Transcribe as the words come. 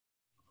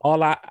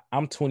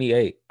I'm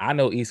 28. I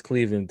know East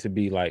Cleveland to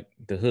be like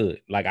the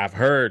hood. Like I've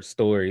heard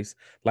stories,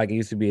 like it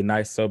used to be a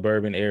nice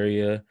suburban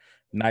area,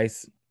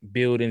 nice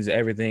buildings,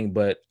 everything,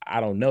 but I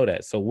don't know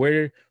that. So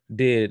where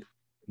did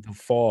the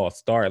fall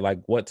start? Like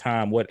what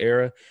time, what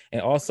era?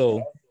 And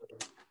also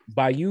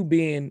by you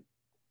being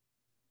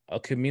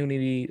a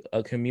community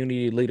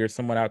leader,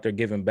 someone out there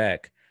giving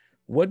back,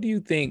 what do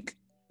you think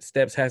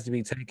steps has to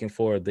be taken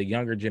for the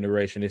younger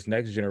generation, this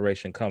next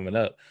generation coming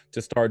up, to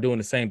start doing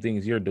the same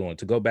things you're doing,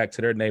 to go back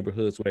to their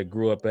neighborhoods where they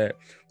grew up at,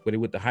 where they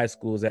went to high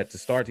schools at, to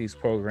start these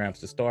programs,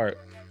 to start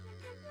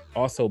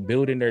also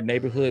building their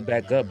neighborhood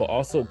back up, but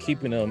also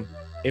keeping them,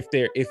 if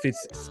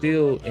it's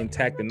still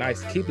intact and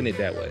nice, keeping it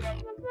that way.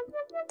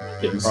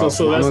 Yeah, Bro,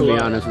 so I'm that's gonna a be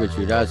lot. honest with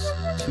you. That's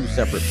two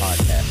separate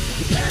podcasts.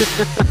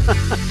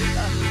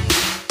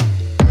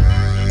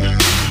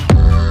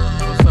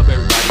 What's up,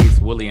 everybody? It's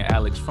Willie and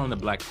Alex from the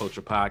Black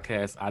Culture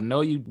Podcast. I know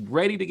you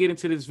ready to get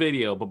into this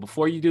video, but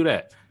before you do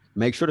that,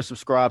 Make sure to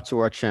subscribe to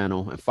our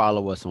channel and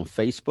follow us on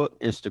Facebook,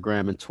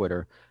 Instagram, and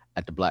Twitter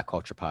at the Black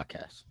Culture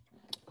Podcast.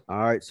 All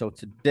right, so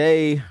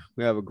today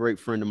we have a great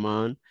friend of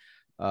mine,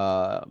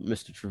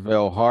 Mr.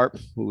 Travell Harp,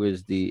 who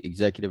is the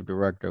executive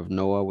director of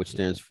NOAH, which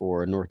stands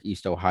for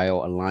Northeast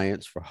Ohio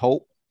Alliance for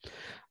Hope.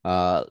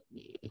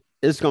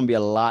 It's going to be a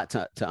lot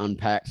to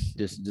unpack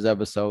this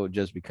episode,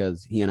 just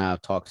because he and I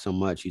have talked so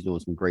much. He's doing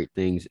some great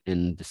things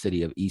in the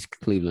city of East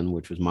Cleveland,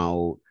 which was my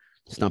old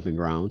stomping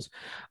grounds.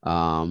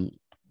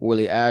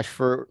 Willie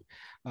Ashford,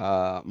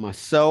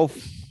 myself,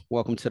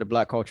 welcome to the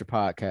Black Culture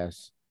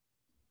Podcast.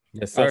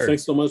 yes, sir.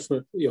 Thanks so much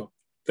for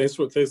thanks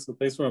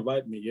for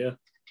inviting me.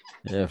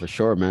 Yeah, for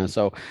sure, man.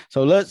 So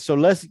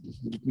let's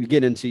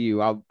get into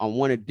you. I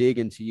want to dig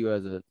into you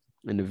as an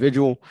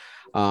individual.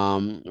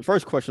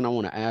 First question I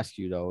want to ask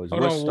you though is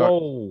Hold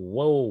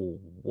on,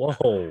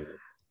 whoa.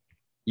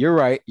 You're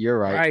right.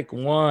 Strike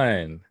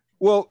one.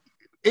 Well,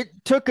 it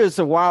took us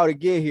a while to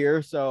get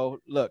here. So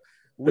look,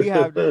 we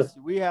have this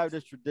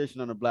tradition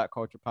on the Black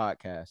Culture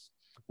Podcast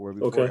where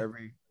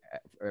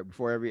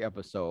before every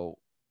episode,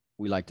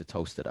 we like to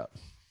toast it up.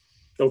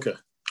 Okay.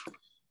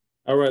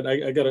 All right.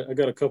 I got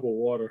a cup of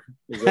water.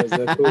 Is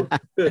that cool?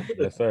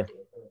 Yes, sir.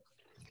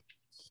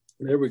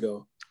 There we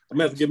go. I'm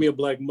gonna have to give me a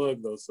black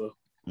mug though. So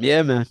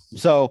Yeah, man.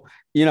 So,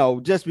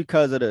 just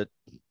because of the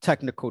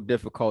technical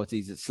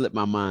difficulties, it slipped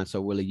my mind.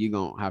 So, Willie, you're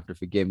gonna have to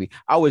forgive me.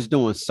 I was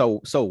doing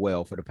so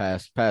well for the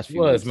past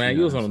few weeks. Man.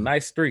 You was on a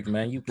nice streak,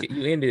 man. You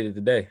ended it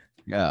today.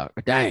 Yeah,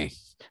 dang.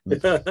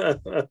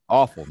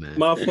 Awful, man.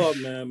 My fault,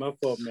 man.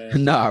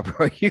 Nah,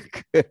 bro, you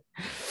good.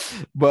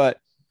 But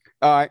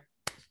all right,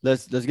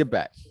 let's get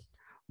back.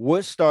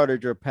 What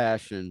started your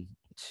passion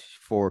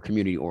for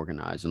community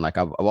organizing? Like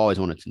I've always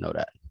wanted to know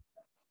that.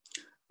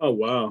 Oh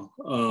wow.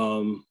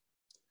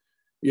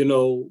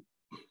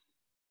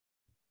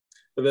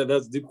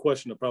 That's a deep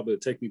question that probably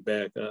would take me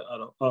back.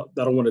 I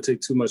don't want to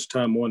take too much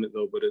time on it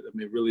though, but it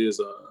really is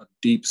a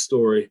deep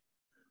story.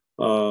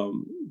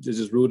 It's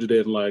just rooted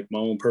in like my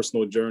own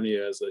personal journey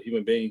as a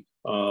human being,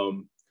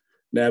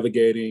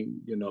 navigating,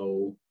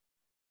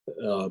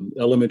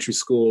 elementary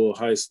school,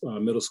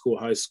 middle school,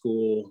 high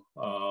school,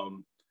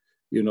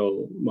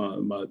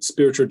 my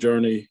spiritual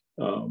journey,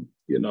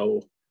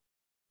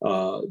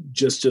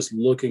 just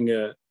looking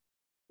at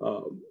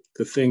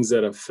the things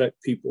that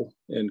affect people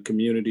and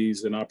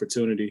communities and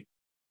opportunity.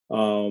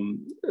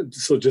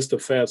 So just to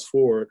fast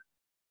forward,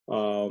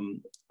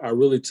 I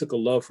really took a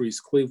love for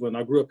East Cleveland.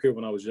 I grew up here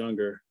when I was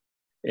younger,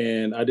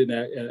 and I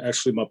didn't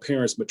actually, my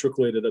parents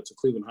matriculated up to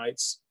Cleveland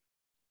Heights.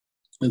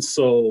 And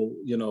so,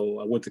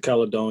 I went to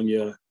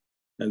Caledonia,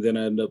 and then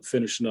I ended up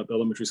finishing up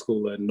elementary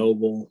school at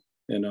Noble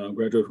and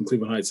graduated from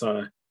Cleveland Heights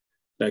High,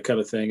 that kind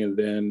of thing. And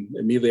then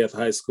immediately after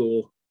high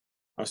school,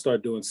 I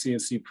started doing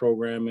CNC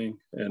programming.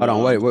 And,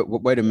 hold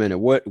on, wait a minute.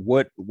 What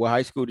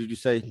high school did you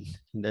say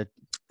that?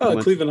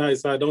 Cleveland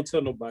Heights High. Don't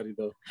tell nobody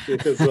though,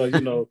 because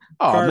Cardinals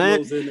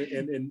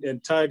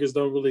and Tigers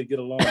don't really get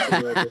along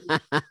together.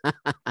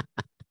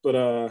 But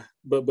I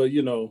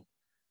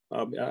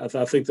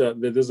think that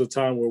there's a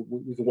time where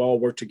we can all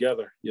work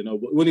together.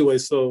 But anyway,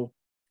 so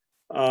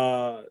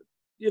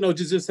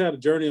just had a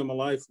journey in my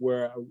life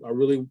where I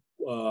really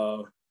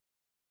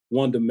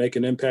wanted to make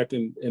an impact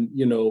in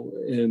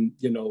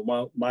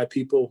my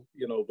people,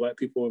 Black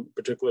people in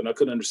particular, and I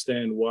couldn't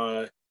understand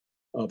why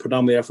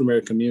predominantly African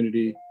American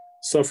community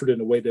suffered in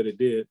the way that it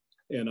did,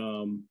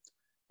 and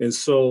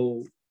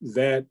so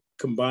that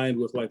combined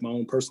with like my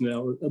own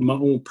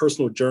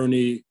personal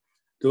journey,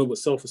 dealing with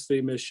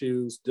self-esteem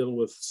issues, dealing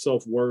with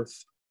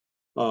self-worth,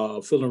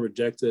 feeling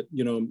rejected,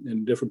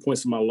 in different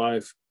points in my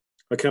life,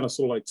 I kind of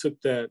sort of like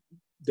took that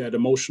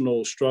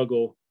emotional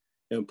struggle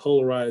and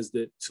polarized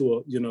it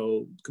to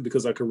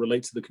because I could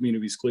relate to the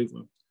community of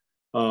Cleveland.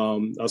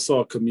 I saw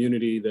a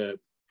community that,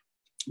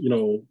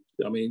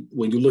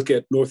 when you look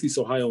at Northeast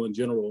Ohio in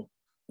general,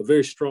 a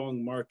very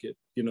strong market.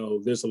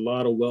 There's a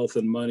lot of wealth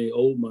and money,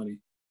 old money,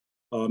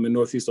 in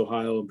Northeast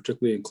Ohio, and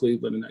particularly in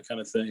Cleveland and that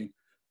kind of thing.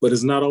 But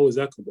it's not always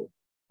equitable,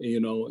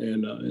 and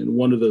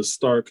one of the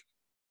stark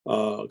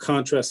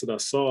contrasts that I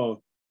saw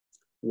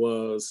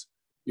was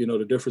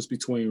the difference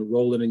between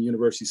Roland and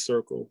University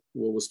Circle,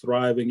 what was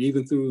thriving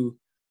even through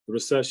the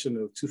recession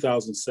of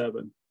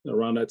 2007,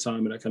 around that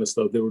time and that kind of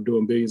stuff. They were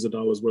doing billions of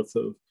dollars worth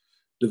of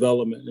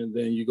development. And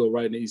then you go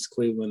right into East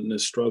Cleveland and they're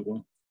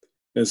struggling.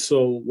 And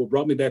so what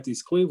brought me back to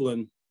East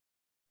Cleveland,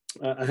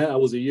 I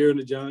was a year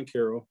into John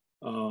Carroll,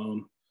 a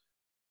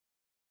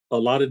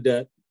lot of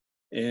debt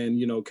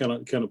and,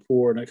 kind of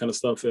poor and that kind of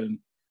stuff. And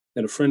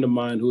a friend of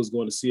mine who was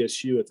going to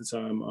CSU at the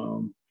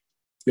time,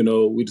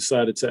 we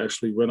decided to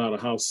actually rent out a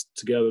house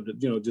together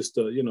to, just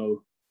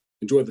to,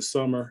 enjoy the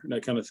summer and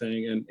that kind of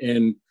thing.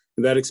 And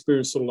that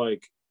experience sort of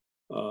like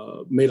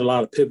made a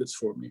lot of pivots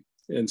for me.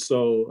 And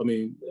so,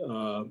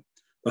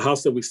 the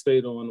house that we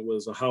stayed on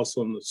was a house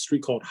on the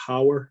street called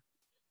Howard.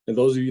 And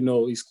those of you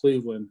know East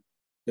Cleveland.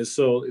 And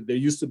so there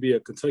used to be a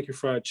Kentucky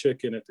Fried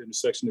Chicken at the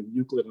intersection of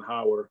Euclid and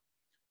Howard,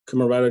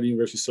 coming right out of the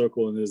University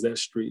Circle, and there's that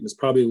street. And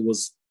it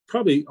was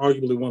probably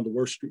arguably one of the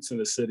worst streets in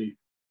the city.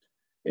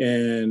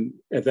 And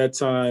at that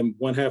time,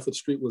 one half of the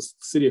street was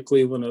the city of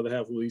Cleveland, the other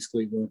half was East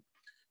Cleveland.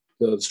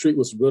 The street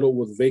was riddled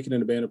with vacant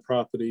and abandoned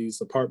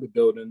properties, apartment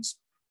buildings.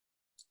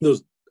 There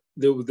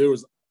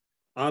was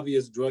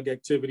obvious drug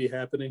activity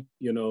happening,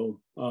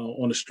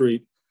 on the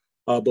street.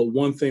 But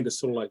one thing that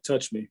sort of like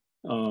touched me,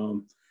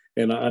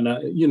 and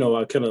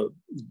I kind of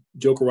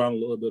joke around a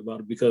little bit about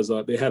it because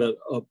they had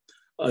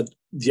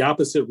the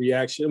opposite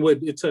reaction. Well,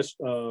 it touched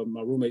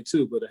my roommate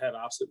too, but it had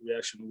an opposite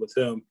reaction with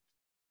him.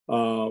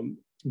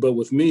 But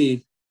with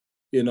me,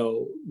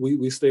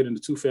 we stayed in the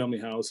 2-family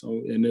house,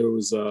 and there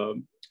was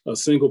a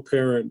single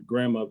parent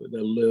grandmother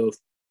that lived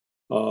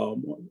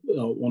on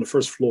the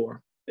first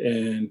floor,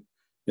 and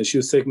she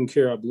was taking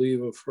care, I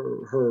believe, of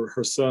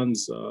her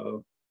son's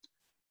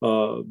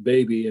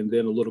baby, and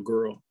then a little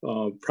girl,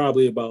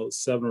 probably about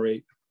 7 or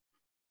 8.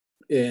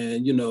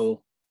 And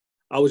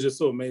I was just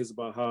so amazed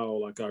about how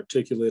like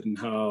articulate and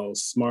how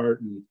smart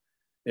and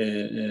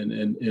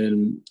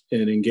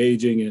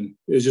engaging, and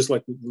it was just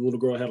like the little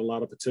girl had a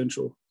lot of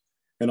potential.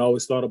 And I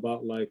always thought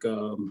about like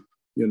how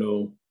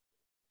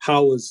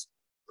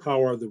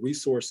are the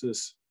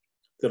resources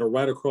that are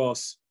right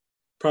across,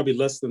 probably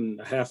less than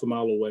a half a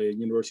mile away in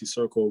University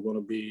Circle, going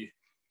to be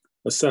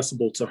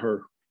accessible to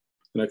her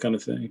and that kind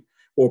of thing,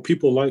 or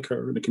people like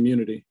her in the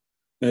community.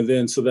 And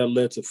then so that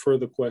led to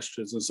further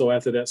questions. And so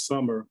after that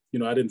summer,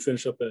 I didn't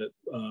finish up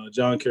at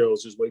John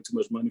Carroll's, just way too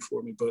much money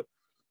for me, but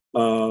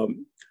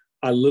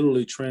I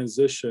literally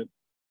transitioned,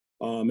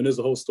 and there's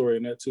a whole story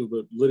in that too,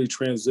 but literally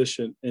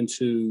transitioned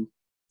into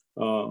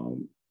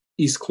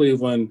East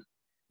Cleveland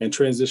and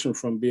transitioned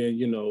from being,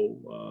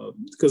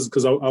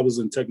 because I was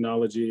in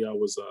technology. I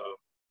was, I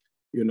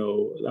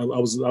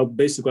was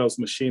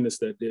a machinist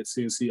that did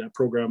CNC. I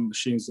programmed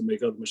machines to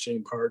make other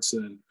machine parts,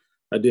 and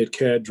I did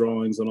CAD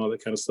drawings and all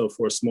that kind of stuff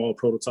for a small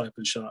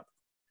prototyping shop.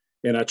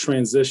 And I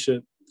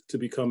transitioned to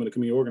becoming a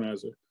community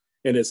organizer.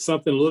 And it's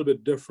something a little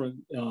bit different,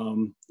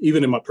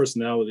 even in my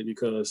personality,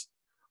 because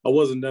I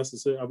wasn't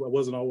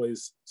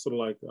always sort of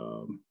like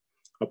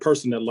a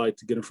person that liked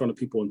to get in front of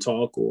people and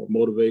talk or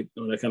motivate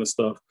and that kind of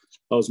stuff.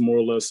 I was more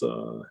or less,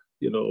 a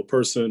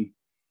person,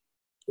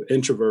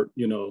 introvert.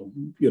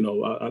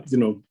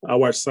 I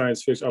watch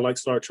science fiction. I like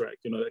Star Trek,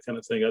 that kind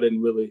of thing. I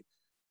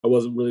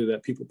wasn't really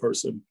that people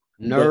person.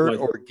 Nerd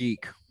or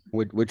geek?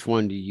 Which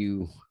one do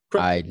you?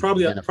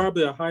 Probably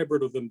a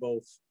hybrid of them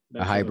both.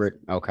 A hybrid,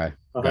 okay.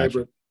 A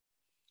hybrid.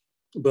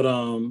 But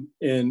I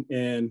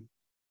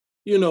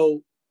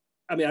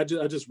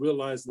just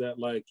realized that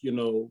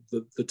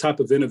the type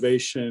of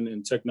innovation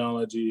and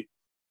technology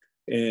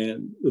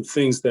and the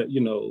things that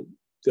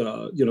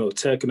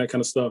tech and that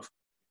kind of stuff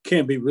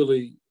can't be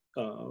really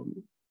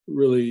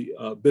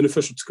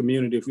beneficial to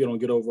community if we don't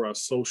get over our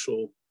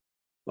social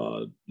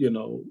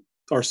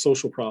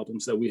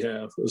problems that we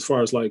have, as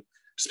far as like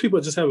just people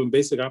just having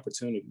basic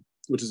opportunity,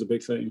 which is a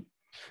big thing.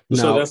 Now,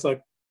 so that's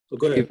like,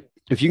 go ahead.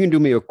 If you can do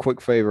me a quick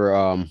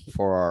favor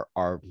for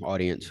our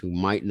audience who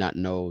might not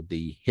know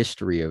the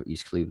history of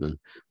East Cleveland,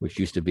 which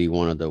used to be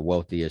one of the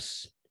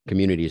wealthiest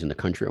communities in the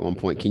country at one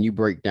point, can you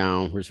break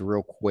down just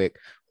real quick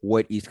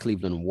what East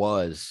Cleveland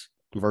was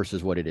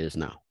versus what it is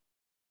now?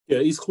 Yeah,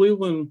 East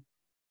Cleveland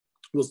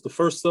was the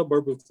first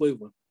suburb of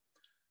Cleveland.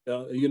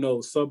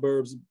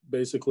 Suburbs,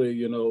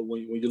 basically,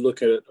 when you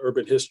look at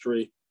urban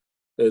history,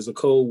 is a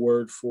code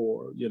word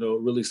for,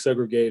 really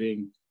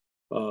segregating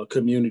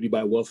community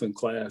by wealth and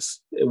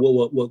class.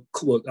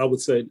 What I would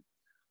say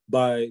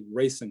by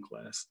race and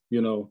class,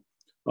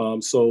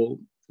 so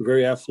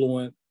very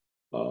affluent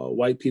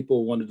white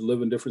people wanted to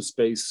live in different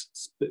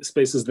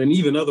spaces than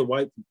even other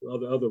white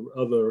people,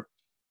 other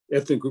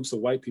ethnic groups of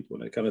white people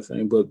and that kind of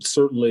thing. But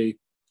certainly,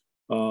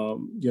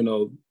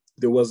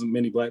 there wasn't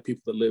many Black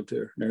people that lived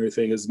here and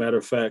everything. As a matter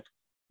of fact,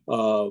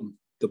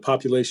 the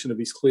population of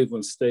East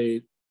Cleveland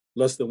stayed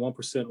less than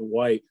 1%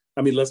 white.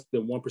 Less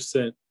than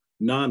 1%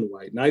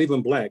 non-white, not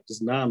even Black,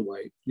 just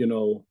non-white,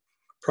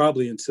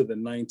 probably into the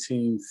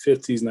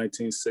 1950s,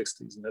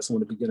 1960s. And that's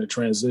when it began to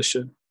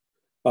transition.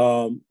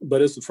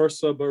 But it's the first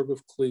suburb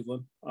of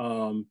Cleveland.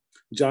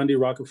 John D.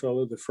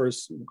 Rockefeller,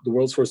 the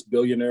world's first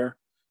billionaire,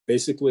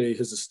 basically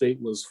his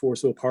estate was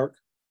Forest Hill Park.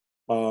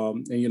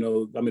 And, you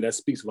know, I mean, that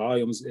speaks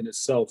volumes in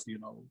itself. You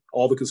know,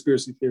 all the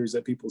conspiracy theories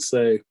that people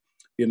say,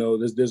 you know,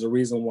 there's a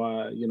reason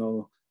why, you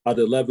know, out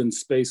of 11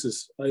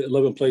 places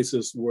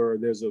where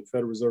there's a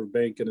Federal Reserve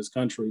Bank in this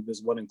country,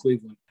 there's one in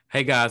Cleveland.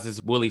 Hey guys,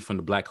 it's Willie from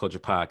the Black Culture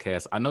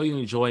Podcast. I know you're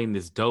enjoying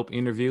this dope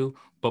interview,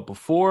 but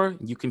before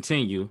you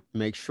continue,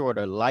 make sure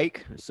to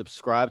like,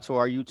 subscribe to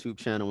our YouTube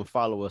channel, and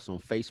follow us on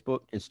Facebook,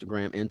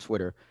 Instagram, and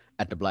Twitter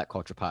at the Black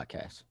Culture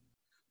Podcast.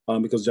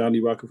 Because John D.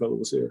 Rockefeller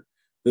was here.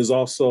 There's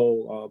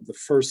also the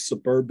first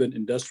suburban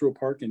industrial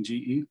park in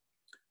GE,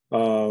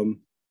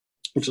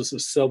 which is a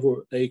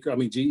several acre. I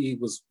mean, GE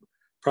was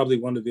probably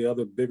one of the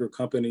other bigger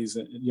companies,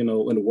 you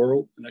know, in the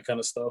world and that kind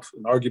of stuff.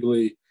 And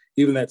arguably,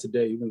 even that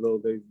today, even though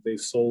they've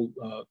sold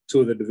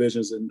two of the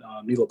divisions in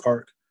Nela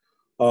Park.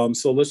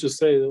 So let's just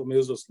say, I mean,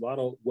 there's just a lot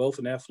of wealth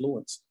and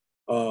affluence.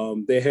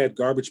 They had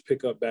garbage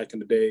pickup back in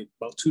the day,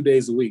 about 2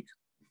 days a week.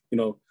 You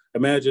know,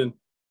 imagine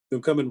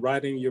them coming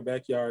right in your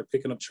backyard,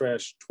 picking up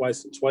trash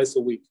twice a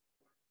week,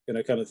 and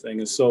that kind of thing.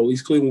 And so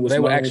East Cleveland was. They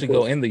would actually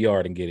go in the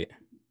yard and get it.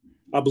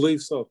 I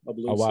believe so. Oh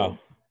wow!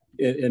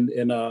 So. And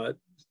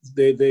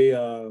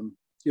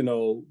you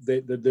know,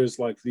 there's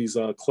like these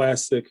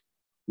classic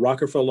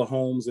Rockefeller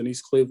homes in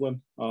East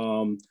Cleveland.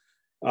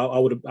 I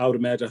would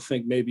imagine, I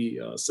think maybe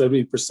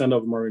 70%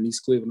 of them are in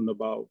East Cleveland, and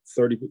about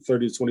 30 to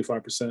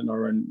 25%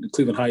 are in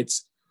Cleveland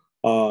Heights,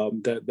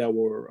 that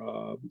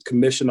were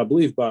commissioned, I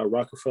believe, by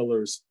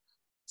Rockefeller's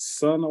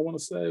son, I want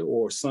to say,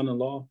 or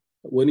son-in-law.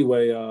 Well,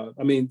 anyway,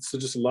 I mean, so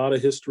just a lot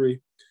of history.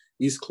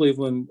 East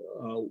Cleveland,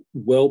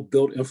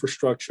 well-built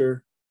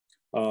infrastructure.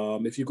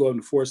 If you go in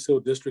the Forest Hill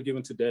District,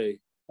 even today,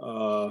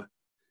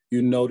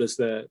 you notice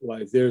that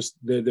like there's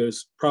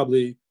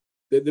probably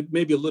there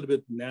maybe a little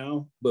bit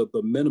now, but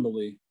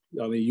minimally.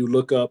 I mean, you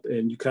look up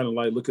and you kind of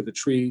like look at the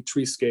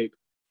treescape.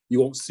 You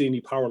won't see any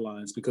power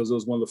lines because it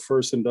was one of the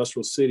first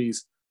industrial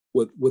cities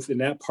within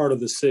that part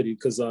of the city.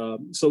 Because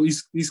so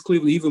East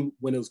Cleveland, even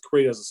when it was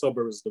created as a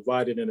suburb, is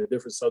divided into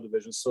different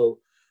subdivisions. So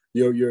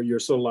you're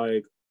sort of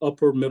like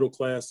upper middle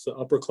class to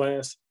upper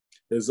class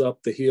is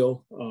up the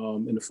hill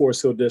in the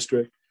Forest Hill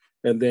District,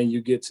 and then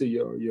you get to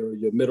your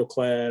middle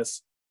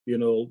class, you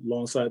know,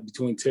 alongside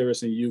between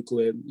Terrace and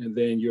Euclid, and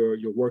then your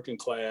working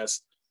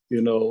class,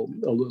 you know,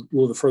 a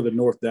little further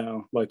north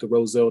down, like the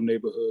Roselle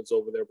neighborhoods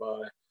over there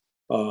by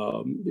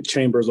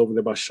Chambers over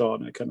there by Shaw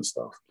and that kind of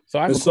stuff. So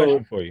I have a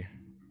question for you.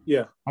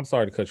 Yeah, I'm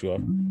sorry to cut you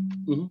off.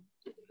 Mm-hmm.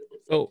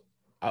 So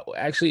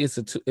actually, it's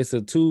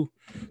a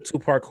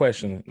two-part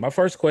question. My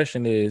first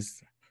question is,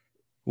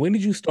 when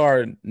did you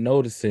start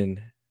noticing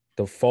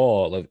the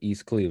fall of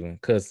East Cleveland?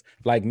 Because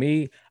like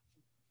me,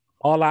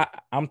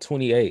 I'm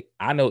 28.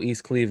 I know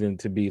East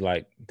Cleveland to be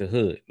like the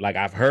hood. Like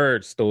I've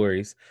heard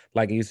stories,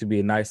 like it used to be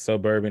a nice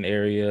suburban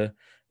area,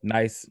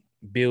 nice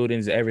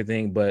buildings,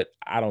 everything, but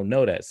I don't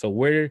know that. So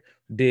where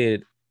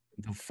did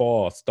the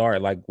fall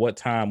start? Like what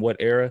time, what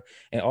era?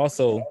 And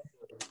also,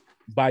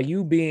 by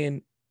you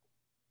being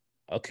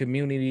a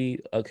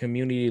community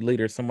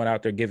leader, someone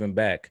out there giving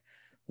back,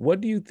 what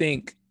do you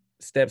think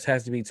steps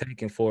has to be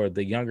taken for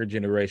the younger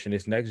generation,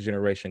 this next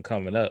generation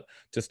coming up,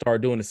 to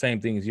start doing the same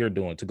things you're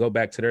doing, to go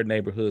back to their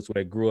neighborhoods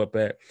where they grew up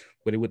at,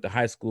 where they with the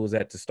high schools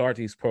at, to start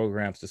these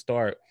programs, to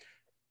start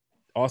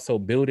also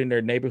building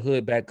their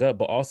neighborhood back up,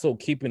 but also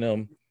keeping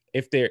them,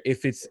 if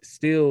it's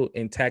still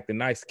intact and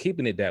nice,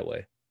 keeping it that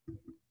way?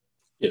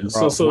 Yeah,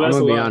 so I'm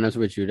gonna be honest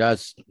with you.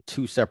 That's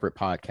two separate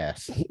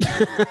podcasts.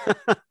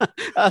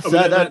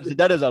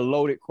 That is a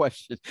loaded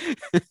question.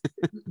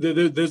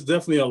 There's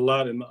definitely a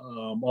lot in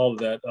all of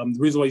that. The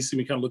reason why you see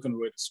me kind of looking at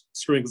the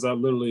screen because I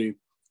literally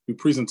do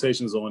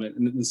presentations on it,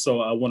 and so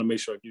I want to make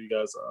sure I give you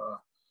guys.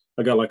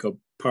 I got like a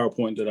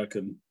PowerPoint that I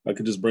could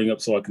just bring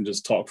up so I can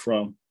just talk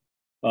from.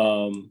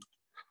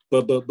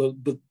 But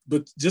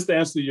just to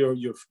answer your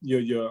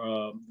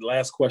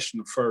last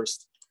question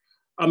first.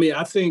 I mean,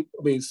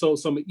 so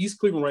some East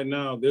Cleveland right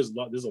now, there's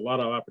a lot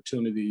of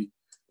opportunity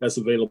that's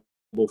available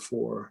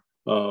for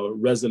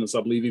residents, I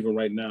believe, even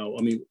right now.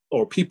 I mean,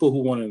 or people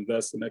who want to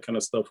invest in that kind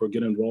of stuff or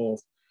get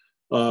involved.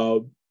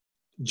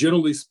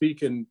 Generally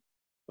speaking,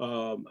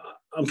 I'm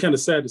kind of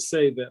sad to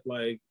say that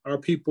like our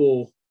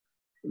people,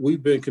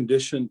 we've been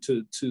conditioned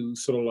to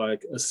sort of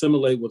like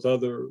assimilate with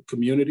other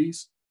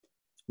communities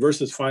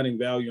versus finding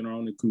value in our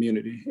own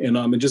community.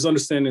 And just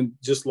understanding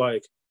just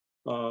like,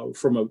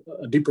 from a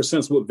deeper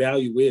sense what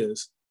value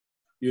is.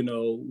 You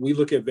know, we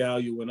look at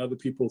value when other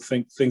people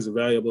think things are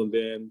valuable, and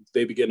then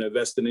they begin to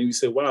invest in it, and you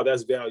say, wow,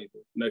 that's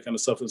valuable, and that kind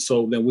of stuff. And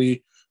so then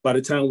by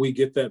the time we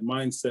get that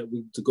mindset,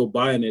 to go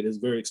buying it is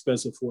very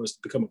expensive for us to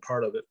become a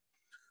part of it.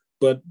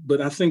 But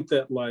I think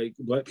that like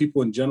Black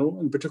people in general,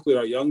 and particularly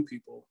our young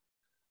people,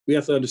 we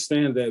have to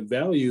understand that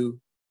value,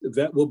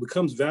 that what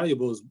becomes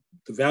valuable is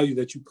the value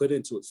that you put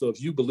into it. So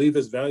if you believe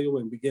it's valuable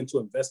and begin to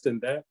invest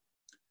in that,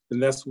 then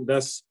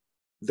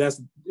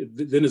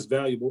then it's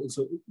valuable.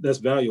 So that's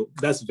value.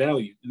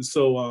 And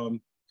so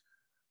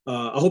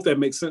I hope that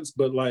makes sense.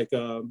 But like,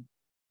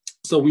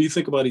 so when you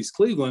think about East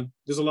Cleveland,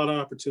 there's a lot of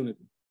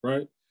opportunity,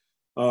 right?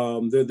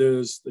 About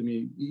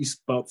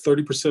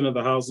 30% of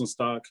the housing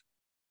stock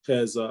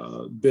has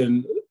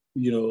been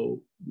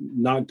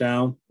knocked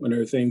down and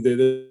everything.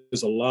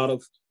 There's a lot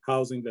of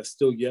housing that's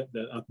still yet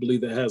that I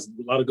believe that has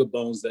a lot of good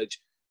bones that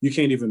you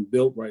can't even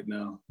build right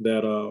now.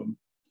 That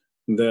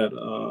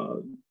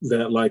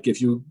like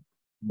if you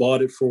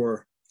bought it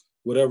for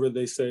whatever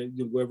they say,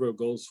 whatever it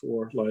goes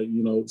for, like,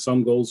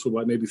 some goes for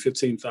like maybe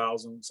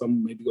 15,000,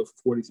 some maybe go for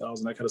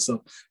 40,000, that kind of stuff.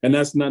 And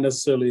that's not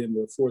necessarily in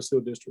the Forest Hill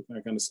district,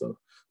 that kind of stuff.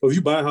 But if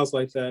you buy a house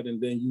like that and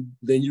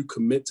then you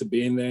commit to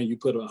being there and you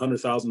put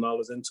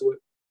 $100,000 into it,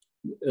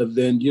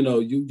 then you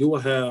will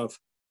have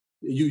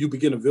you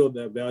begin to build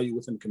that value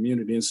within the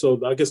community. And so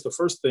I guess the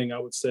first thing I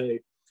would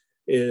say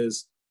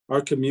is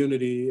our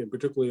community, and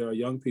particularly our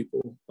young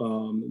people,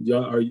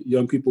 our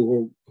young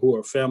people who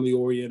are family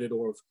oriented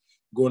or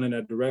going in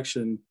that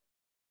direction,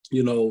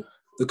 the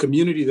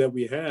community that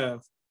we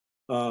have,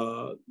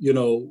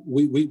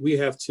 we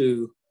have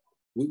to,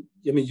 you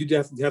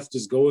have to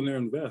just go in there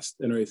and invest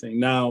and everything.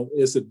 Now,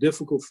 it's a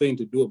difficult thing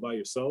to do it by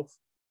yourself.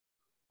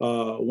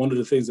 One of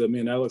the things that me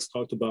and Alex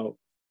talked about,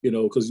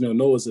 because,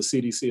 Noah's a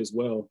CDC as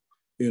well,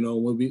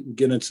 when we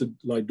get into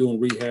like doing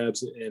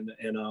rehabs and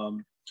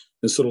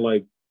sort of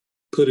like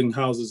putting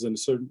houses in a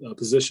certain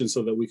position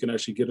so that we can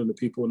actually get into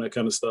people and that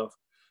kind of stuff.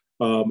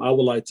 I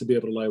would like to be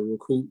able to like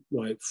recruit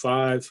like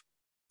five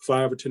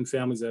or 10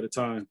 families at a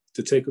time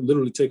to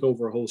literally take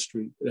over a whole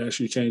street and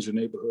actually change the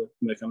neighborhood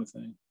and that kind of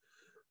thing.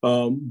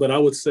 But I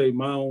would say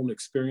my own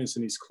experience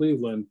in East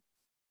Cleveland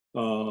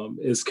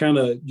is kind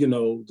of,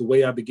 the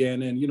way I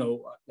began in,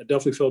 I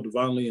definitely felt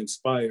divinely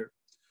inspired,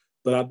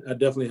 but I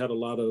definitely had a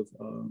lot of,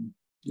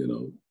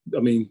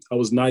 I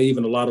was naive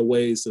in a lot of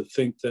ways to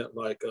think that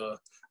like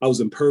I was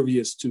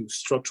impervious to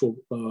structural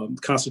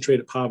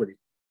concentrated poverty.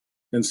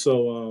 And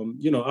so,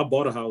 I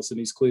bought a house in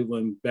East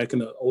Cleveland back in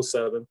the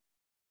 2007.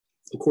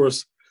 Of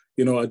course,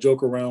 I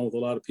joke around with a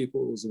lot of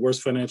people. It was the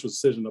worst financial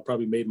decision I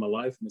probably made in my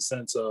life in the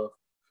sense of,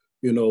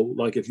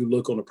 like if you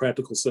look on a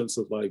practical sense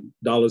of like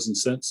dollars and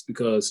cents,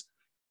 because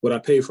what I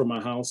paid for my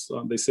house,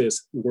 they say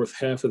it's worth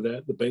half of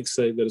that. The banks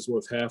say that it's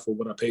worth half of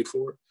what I paid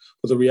for it.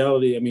 But the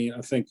reality,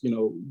 I think,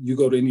 you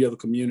go to any other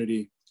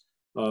community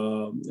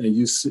and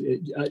you see,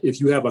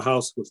 if you have a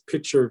house with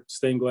picture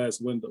stained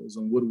glass windows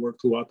and woodwork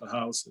throughout the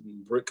house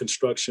and brick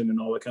construction and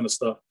all that kind of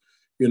stuff,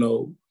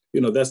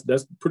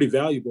 that's pretty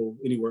valuable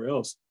anywhere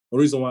else. The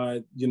reason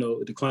why,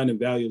 it declined in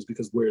value is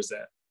because where is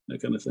that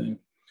kind of thing.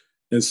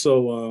 And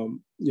so,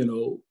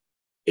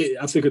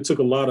 I think it took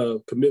a lot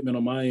of commitment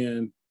on my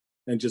end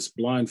and just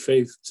blind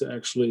faith to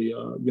actually,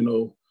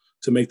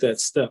 to make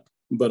that step.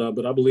 But I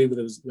believe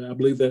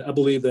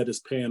that it's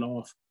paying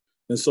off.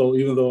 And so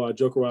even though I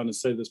joke around and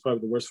say that's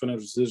probably the worst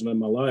financial decision in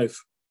my life,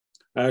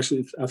 I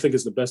think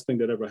it's the best thing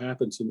that ever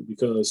happened to me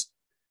because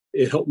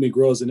it helped me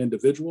grow as an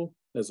individual,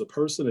 as a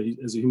person,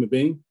 as a human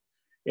being.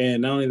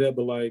 And not only that,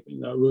 but like,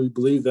 I really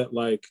believe that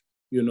like,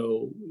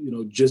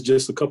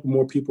 just a couple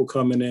more people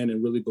coming in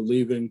and really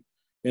believing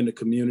in the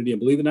community and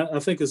believing that, I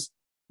think it's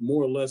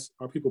more or less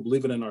our people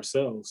believing in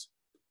ourselves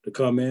to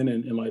come in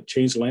and like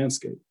change the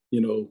landscape,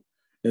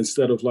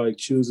 instead of like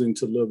choosing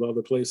to live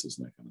other places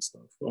and that kind of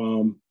stuff.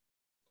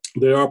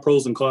 There are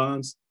pros and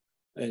cons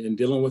in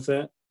dealing with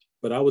that,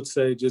 but I would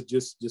say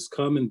just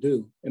come and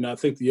do. And I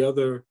think the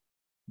other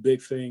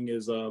big thing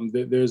is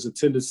there's a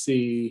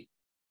tendency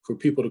for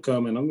people to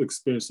come, and I've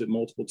experienced it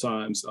multiple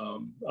times.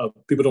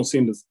 People don't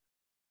seem to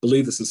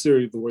believe the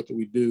sincerity of the work that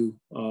we do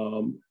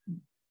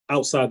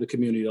outside the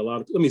community.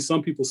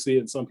 Some people see it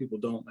and some people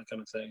don't, that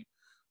kind of thing.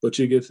 But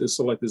you get this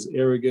sort of like this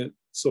arrogant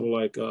sort of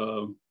like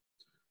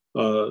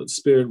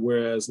spirit,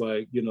 whereas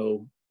like,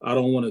 I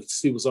don't want to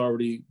see what's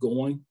already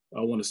going. I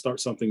want to start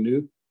something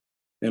new.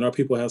 And our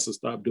people has to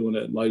stop doing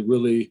that. Like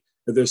really,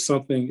 if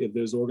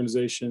there's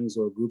organizations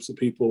or groups of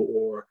people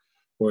or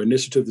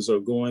initiatives that are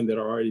going that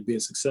are already being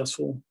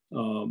successful,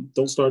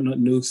 don't start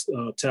nothing new,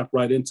 tap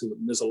right into it.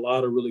 And there's a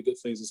lot of really good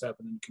things that's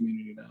happening in the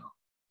community now.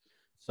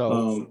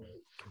 So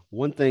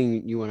one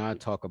thing you and I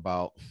talk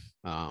about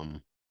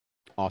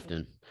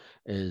often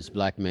is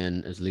Black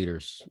men as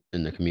leaders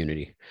in the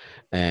community.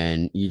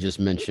 And you just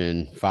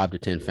mentioned 5 to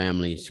 10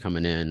 families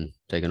coming in,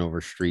 taking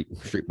over street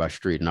by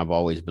street. And I've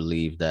always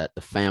believed that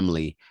the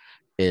family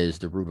is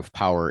the root of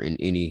power in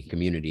any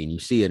community. And you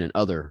see it in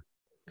other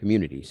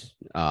communities.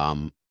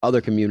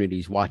 Other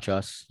communities watch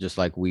us just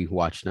like we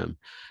watch them.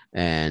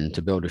 And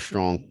to build a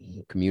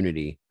strong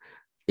community,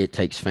 it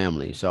takes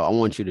family. So I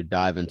want you to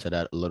dive into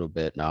that a little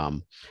bit.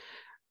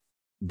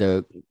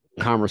 The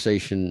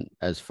conversation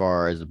as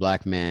far as the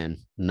Black man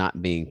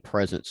not being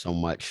present so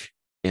much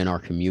in our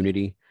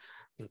community,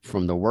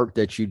 from the work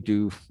that you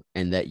do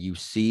and that you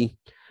see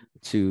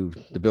to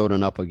the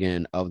building up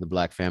again of the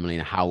Black family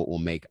and how it will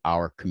make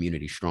our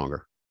community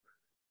stronger.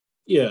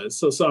 Yeah.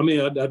 So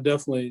I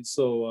definitely,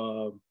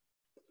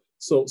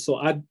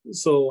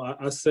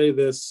 I say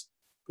this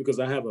because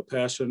I have a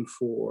passion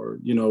for,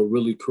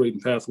 really creating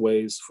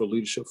pathways for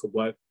leadership for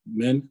Black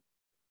men.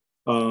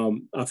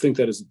 I think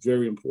that is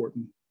very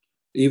important,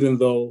 even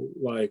though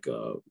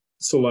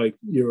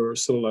you're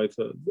sort of like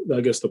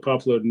I guess the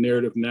popular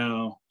narrative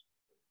now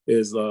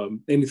is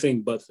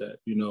anything but that,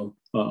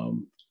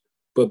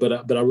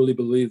 but I really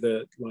believe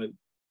that, like,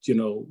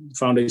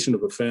 foundation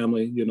of a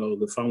family,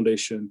 the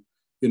foundation,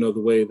 the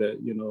way that,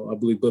 I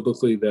believe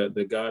biblically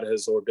that God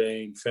has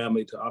ordained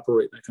family to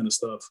operate, that kind of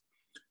stuff.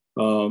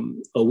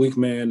 A weak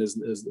man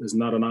is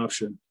not an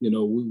option.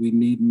 We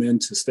need men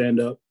to stand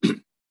up.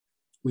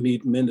 We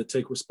need men to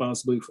take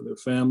responsibility for their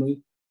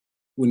family.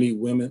 We need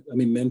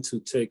men to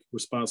take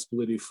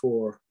responsibility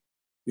for,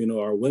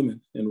 our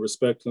women and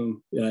respect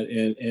them,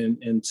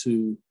 and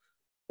to,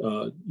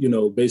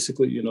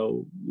 basically,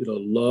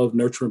 love,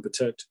 nurture, and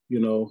protect,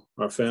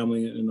 our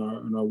family and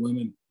our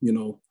women.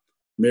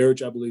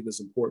 Marriage, I believe, is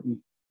important.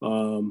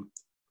 All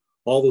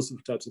those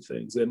types of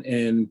things.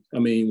 And I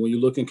mean, when you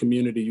look in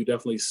community, you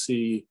definitely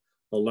see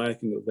a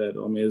lacking of that.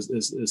 I mean,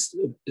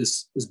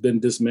 it's been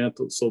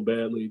dismantled so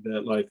badly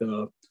that, like,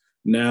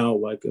 now,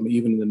 like,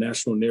 even the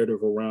national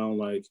narrative around,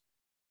 like,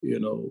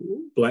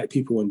 Black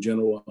people in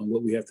general and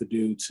what we have to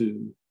do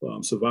to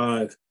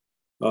survive,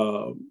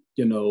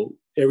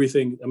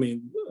 everything. I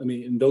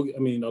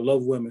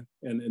love women,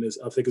 and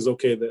I think it's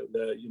okay that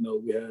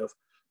we have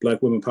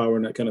Black women power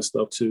and that kind of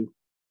stuff too.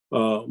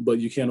 But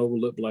you can't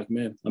overlook Black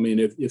men. I mean,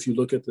 if you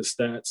look at the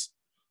stats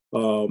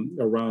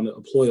around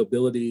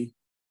employability,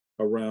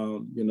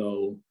 around,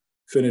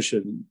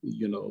 finishing,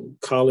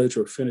 college,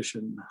 or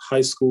finishing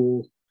high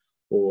school,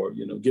 or,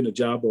 getting a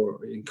job,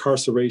 or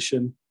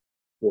incarceration,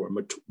 or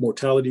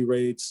mortality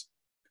rates,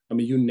 I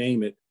mean, you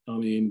name it. I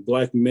mean,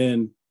 Black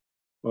men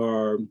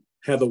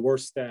have the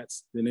worst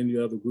stats than any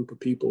other group of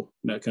people,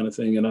 and that kind of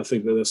thing. And I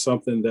think that there's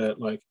something that,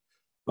 like,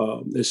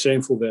 it's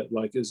shameful that,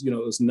 like, it's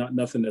not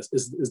nothing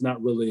is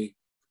not really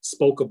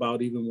spoke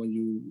about, even when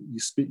you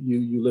speak,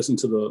 you listen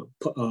to the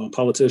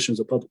politicians,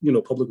 or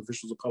public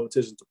officials or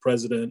politicians, the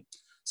president,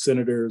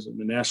 senators, and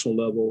the national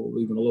level, or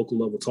even the local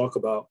level, talk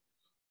about.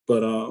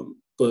 But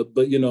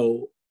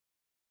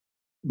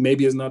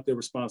maybe it's not their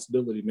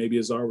responsibility. Maybe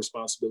it's our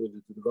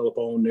responsibility to develop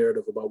our own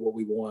narrative about what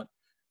we want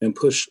and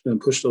push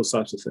those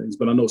types of things.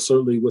 But I know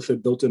certainly with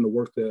it built in the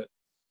work that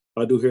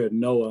I do here at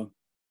NOAA,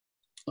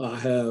 I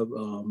have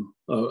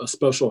a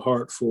special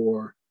heart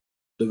for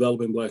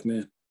developing Black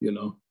men,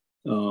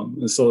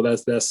 and so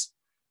that's,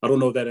 I don't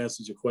know if that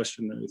answers your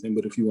question or anything,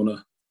 but if you want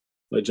to,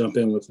 like, jump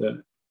in with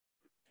that.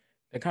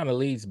 It kind of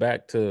leads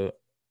back to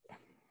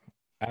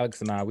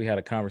Alex and I. We had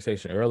a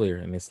conversation earlier,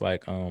 and it's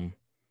like,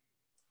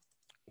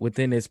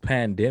 within this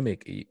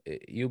pandemic,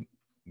 you'll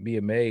be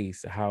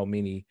amazed how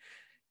many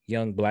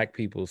young Black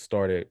people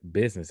started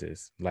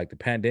businesses. Like, the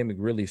pandemic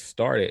really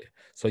started.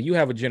 So you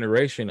have a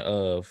generation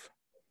of,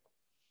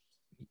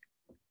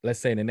 let's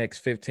say, in the next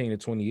 15 to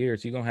 20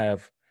 years, you're going to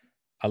have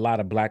a lot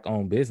of Black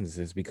owned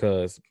businesses,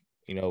 because,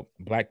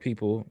 Black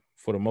people,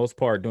 for the most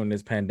part, during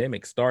this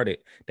pandemic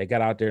they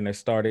got out there and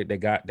they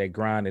got their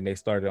grind, and they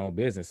started their own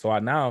business. So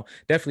now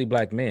definitely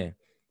Black men.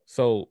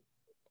 So,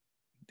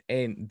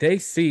 and they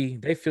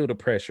feel the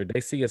pressure.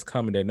 They see us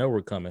coming. They know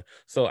we're coming.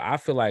 So I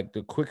feel like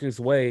the quickest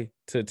way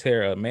to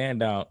tear a man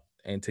down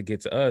and to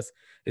get to us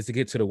is to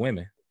get to the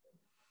women.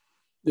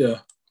 Yeah.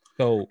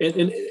 So,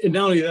 and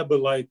not only that, but,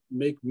 like,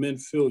 make men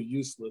feel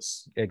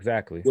useless.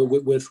 Exactly.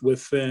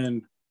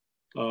 Within,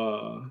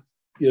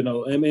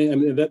 I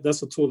mean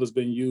that's a tool that's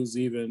been used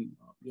even,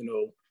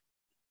 a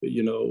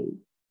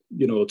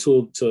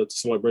tool to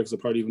like break us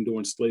apart even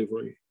during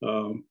slavery.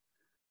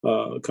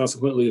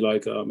 Consequently,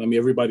 like,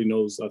 everybody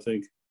knows, I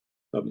think,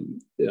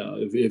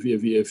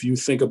 if you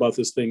think about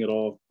this thing at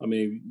all, I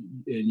mean,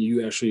 and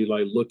you actually,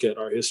 like, look at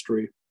our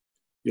history,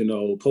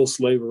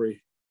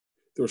 post-slavery,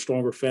 there were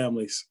stronger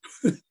families,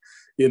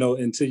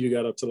 until you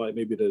got up to, like,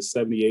 maybe the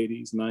 70s,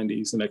 80s,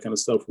 90s, and that kind of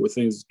stuff, where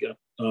things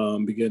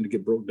began to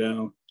get broke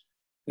down.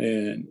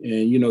 And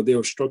there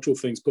were structural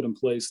things put in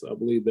place, I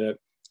believe, that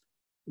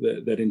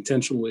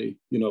intentionally,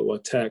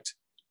 attacked,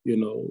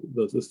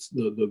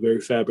 the very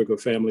fabric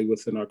of family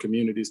within our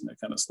communities and that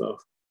kind of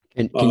stuff.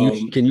 And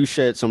can you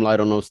shed some light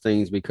on those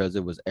things? Because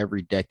it was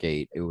every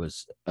decade, it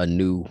was a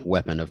new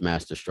weapon of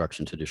mass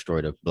destruction to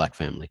destroy the Black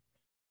family.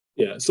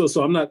 Yeah. So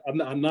I'm not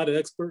an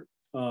expert,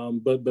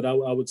 but I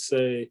would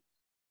say,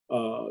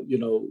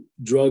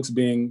 drugs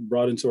being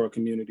brought into our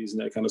communities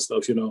and that kind of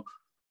stuff, you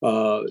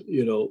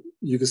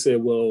could say,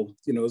 well,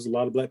 there's a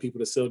lot of Black people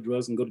that sell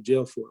drugs and go to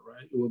jail for it,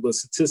 right? Well, but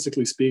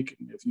statistically speaking,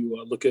 if you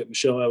look at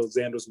Michelle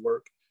Alexander's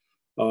work,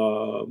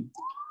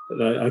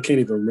 I can't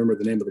even remember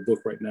the name of the book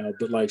right now,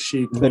 but, like,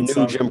 she points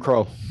out Jim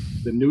Crow.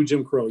 The New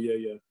Jim Crow,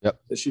 yeah. Yep.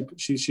 She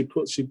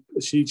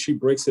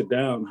breaks it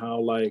down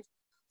how, like,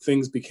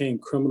 things became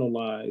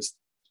criminalized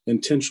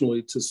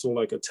intentionally to sort of,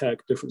 like, attack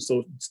different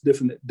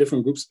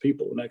groups of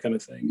people and that kind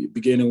of thing.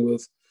 Beginning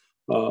with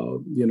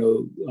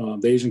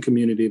the Asian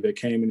community that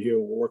came in here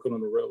and were working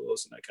on the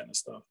railroads and that kind of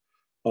stuff,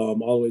 all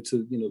the way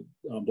to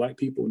Black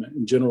people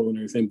in general and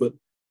everything.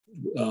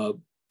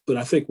 But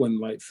I think when,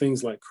 like,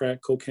 things like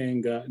crack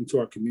cocaine got into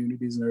our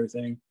communities and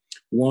everything,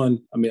 I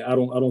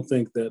don't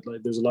think that,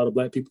 like, there's a lot of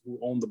Black people who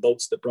own the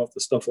boats that brought the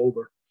stuff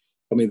over.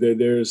 I mean,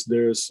 there's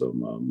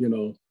some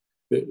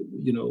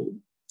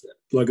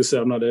like I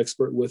said, I'm not an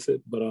expert with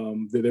it, but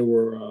there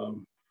were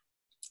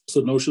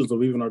some notions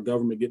of even our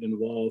government getting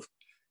involved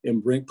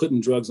and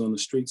putting drugs on the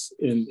streets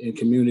in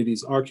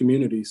communities, our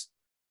communities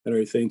and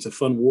everything, to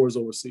fund wars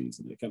overseas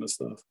and that kind of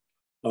stuff.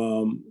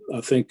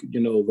 I think,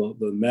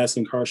 the mass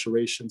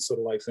incarceration sort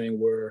of like thing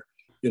where,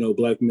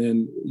 Black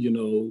men,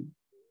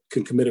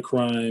 can commit a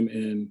crime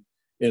and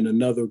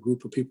another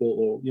group of people,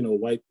 or,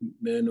 white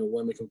men or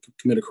women can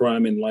commit a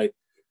crime, and like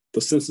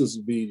the sentence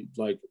would be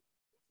like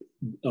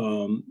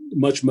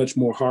much, much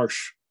more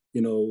harsh,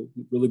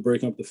 really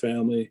breaking up the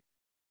family.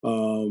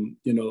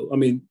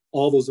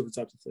 All those different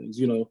types of things,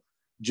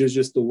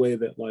 just the way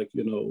that like,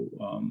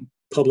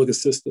 public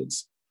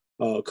assistance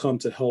come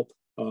to help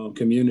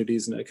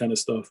communities and that kind of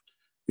stuff,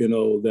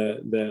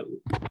 that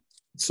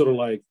sort of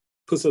like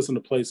puts us in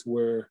a place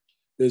where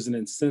there's an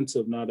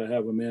incentive not to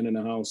have a man in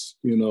the house,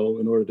 in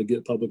order to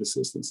get public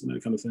assistance and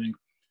that kind of thing.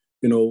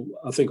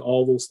 I think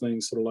all those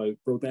things sort of like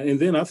broke down. And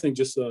then I think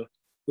just a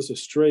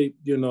straight,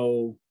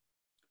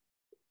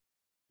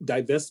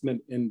 divestment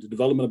in the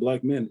development of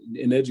Black men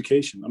in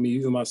education. I mean,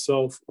 even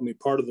myself,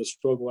 part of the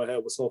struggle I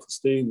had with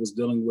self-esteem was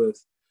dealing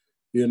with,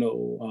 I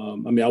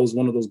was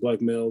one of those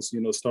Black males,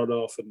 started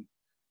off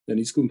in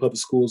East Cleveland public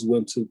schools,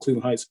 went to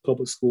Cleveland Heights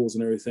public schools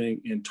and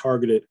everything, and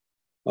targeted,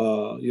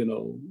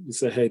 you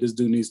say, hey, this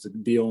dude needs to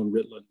be on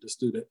Ritalin. This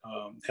dude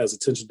has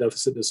attention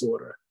deficit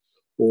disorder,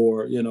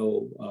 or,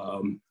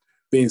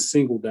 being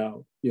singled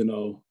out,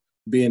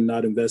 being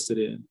not invested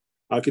in.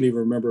 I can even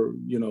remember,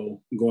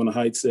 going to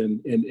Heights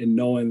and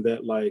knowing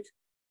that, like,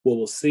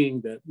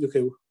 seeing that,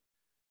 okay,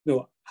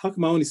 how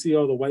come I only see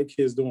all the white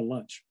kids doing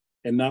lunch,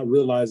 and not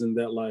realizing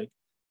that, like,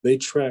 they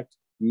tracked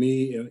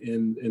me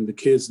and the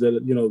kids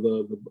that,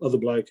 the other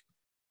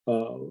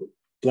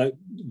black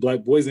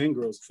boys and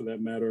girls, for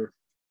that matter,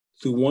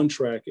 through one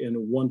track and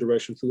in one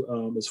direction,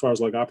 through as far as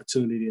like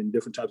opportunity and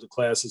different types of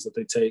classes that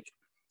they take.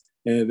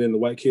 And then the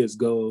white kids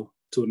go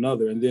to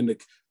another. And then the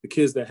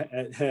kids that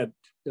had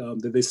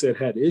that they said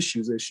had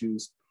issues,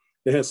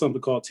 they had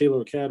something called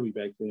Taylor Academy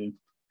back then,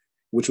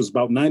 which was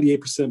about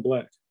 98%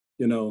 Black,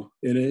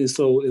 and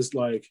so it's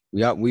like,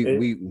 yeah,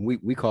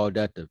 we called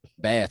that the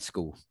bad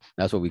school.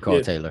 That's what we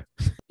call Taylor.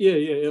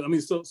 Yeah.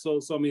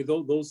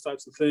 Those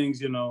types of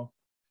things,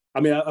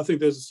 I think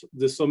there's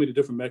so many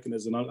different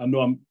mechanisms. I know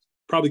I'm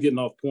probably getting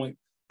off point,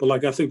 but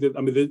like, I think that,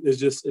 it's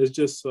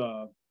just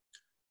a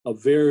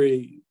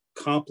very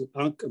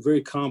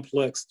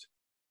complex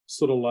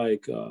sort of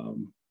like,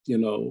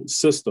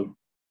 system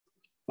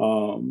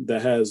that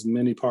has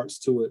many parts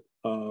to it.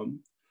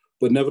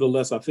 But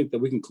nevertheless, I think that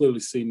we can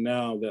clearly see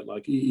now that,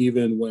 like,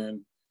 even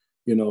when,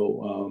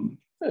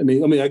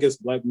 I guess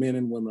Black men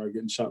and women we're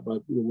getting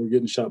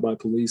shot by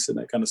police and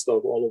that kind of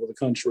stuff all over the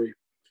country.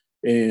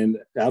 And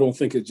I don't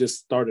think it just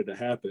started to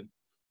happen,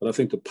 but I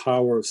think the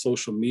power of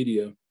social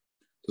media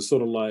to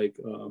sort of like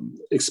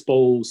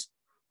expose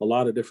a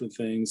lot of different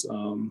things,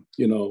 kind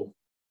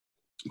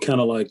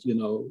of like,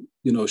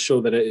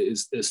 show that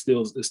it's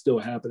still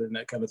happening,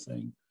 that kind of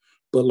thing.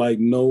 But like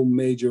no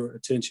major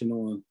attention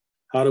on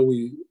how do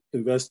we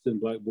invest in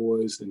Black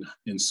boys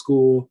in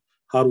school?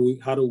 How do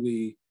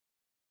we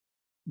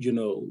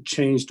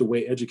change the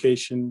way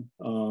education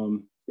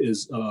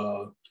is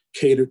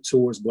catered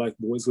towards Black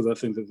boys? Because I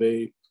think that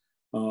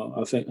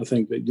I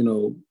think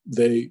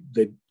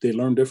that they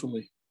learn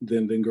differently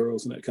than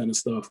girls and that kind of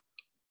stuff.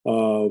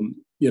 How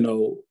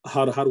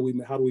do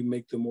we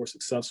make them more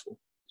successful?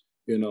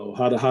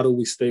 How do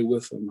we stay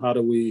with them? How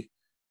do we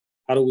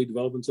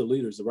develop into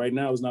leaders? Right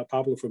now, it's not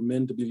popular for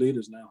men to be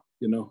leaders now.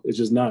 It's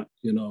just not.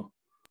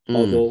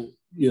 Although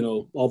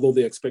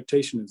the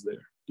expectation is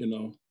there.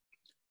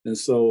 And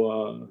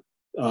so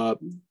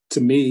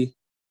to me,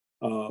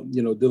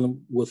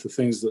 dealing with the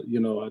things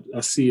that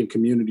I see in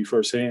community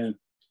firsthand,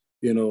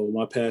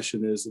 my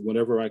passion is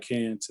whenever I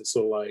can to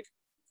sort of like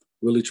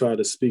really try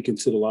to speak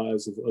into the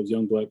lives of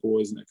young Black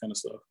boys and that kind of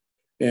stuff.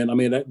 And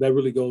that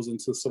really goes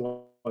into sort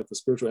of like the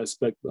spiritual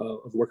aspect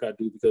of the work I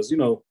do, because,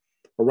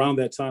 around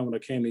that time when I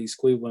came to East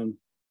Cleveland,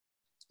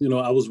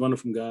 I was running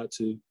from God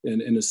too,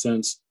 in a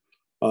sense.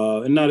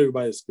 And not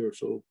everybody is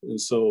spiritual, and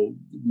so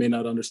may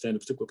not understand the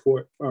particular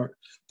part.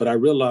 But I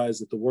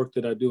realized that the work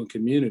that I do in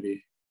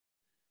community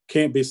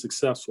can't be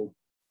successful,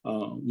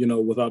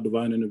 without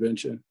divine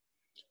intervention.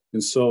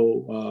 And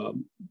so,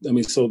 I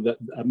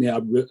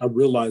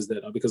realized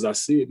that because I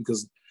see it,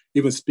 because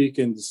even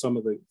speaking to some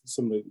of the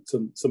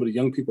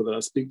young people that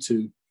I speak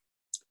to,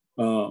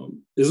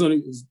 there's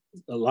only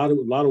a lot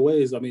of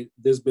ways.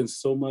 There's been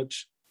so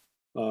much,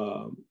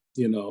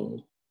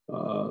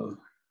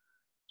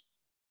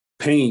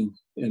 pain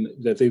and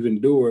that they've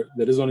endured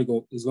that is only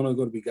going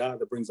to be God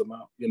that brings them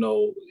out.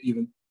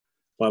 Even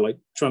by like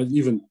trying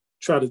to.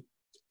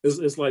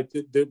 It's like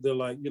they're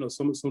like,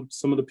 some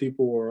of the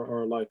people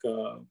are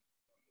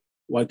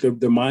like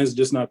their minds are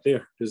just not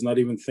there. There's not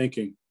even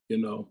thinking,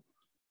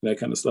 that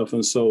kind of stuff.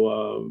 And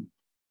so,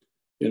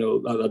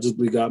 I just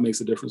believe God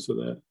makes a difference for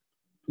that.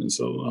 And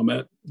so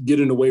I'm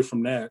getting away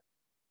from that.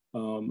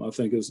 I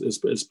think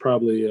it's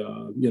probably,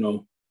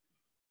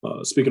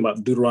 speaking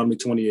about Deuteronomy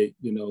 28,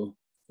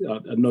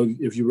 I know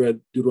if you read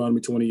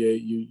Deuteronomy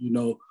 28,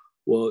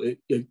 well,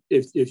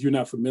 if you're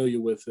not familiar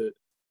with it,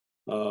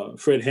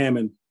 Fred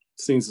Hammond,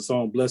 sings the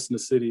song "Blessed in the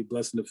City,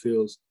 Blessed in the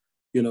Fields,"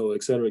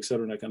 et cetera,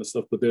 and that kind of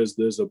stuff. But there's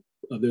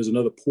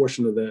another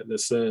portion of that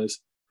says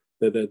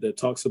that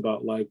talks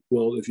about like,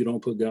 well, if you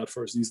don't put God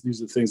first,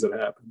 these are things that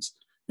happens.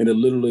 And it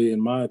literally,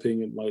 in my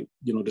opinion, like,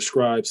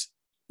 describes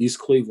East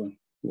Cleveland,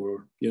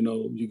 or,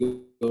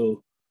 you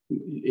go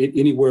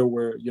anywhere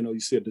where, you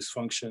see a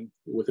dysfunction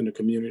within the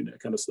community and that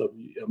kind of stuff.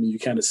 I mean, you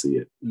kind of see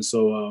it. And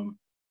so,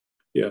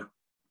 yeah.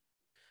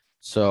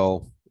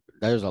 So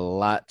there's a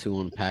lot to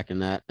unpack in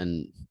that.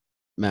 And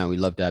man, we'd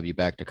love to have you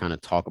back to kind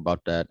of talk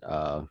about that.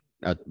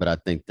 But I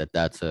think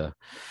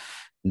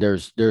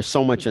there's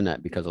so much in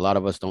that, because a lot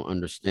of us don't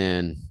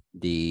understand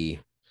the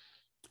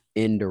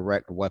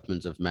indirect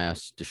weapons of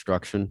mass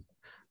destruction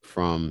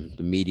from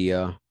the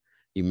media.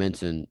 You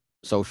mentioned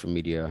social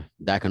media.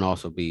 That can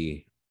also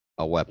be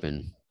a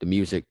weapon. The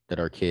music that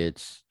our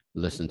kids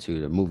listen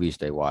to, the movies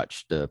they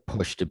watch, the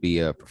push to be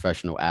a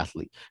professional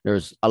athlete.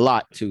 There's a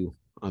lot to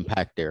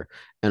unpack there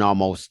in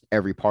almost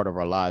every part of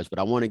our lives. But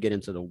I want to get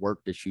into the work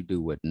that you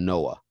do with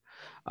Noah.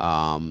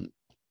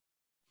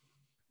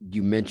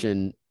 You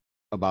mentioned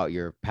about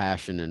your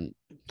passion and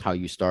how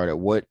you started.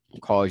 What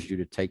caused you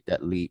to take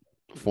that leap,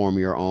 form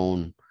your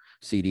own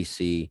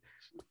CDC,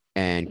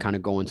 and kind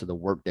of go into the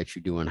work that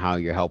you do and how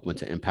you're helping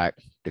to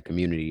impact the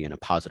community in a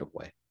positive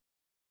way?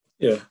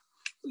 Yeah.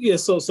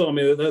 So I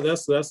mean,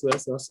 that's so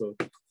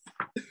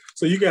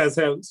you guys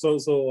have,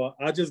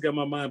 I just got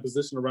my mind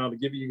positioned around to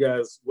give you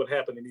guys what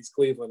happened in East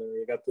Cleveland,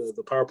 and I got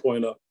the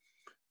PowerPoint up,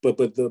 but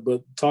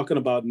talking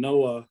about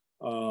Noah,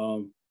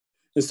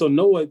 and so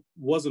Noah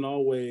wasn't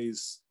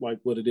always like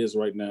what it is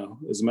right now.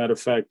 As a matter of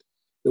fact,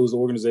 it was an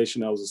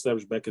organization that was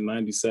established back in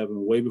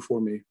 '97, way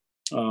before me.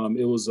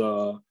 It was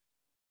a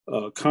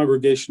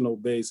congregational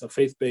based, a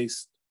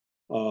faith-based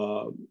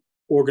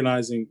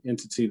organizing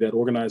entity that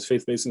organized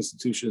faith-based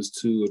institutions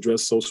to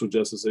address social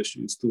justice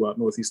issues throughout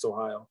Northeast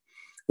Ohio.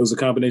 It was a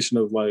combination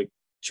of like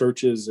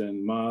churches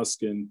and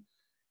mosques and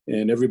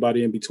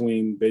everybody in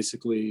between,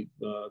 basically,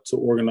 to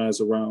organize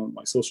around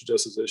like social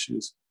justice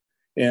issues.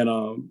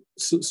 And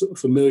so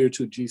familiar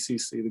to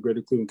GCC, the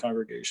Greater Cleveland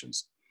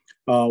Congregations.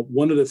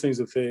 One of the things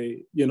that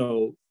they,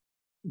 to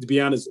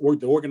be honest,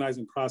 the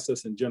organizing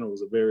process in general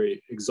is a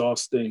very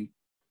exhausting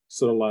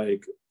sort of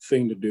like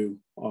thing to do,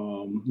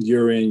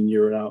 year in,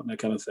 year out, and that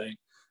kind of thing.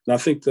 And I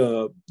think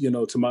to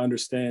my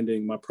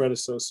understanding, my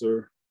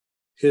predecessor,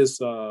 his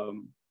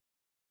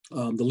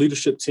the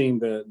leadership team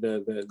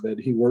that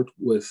he worked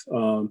with,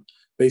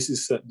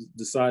 basically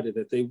decided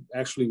that they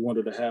actually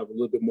wanted to have a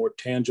little bit more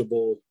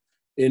tangible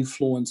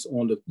influence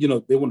on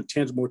they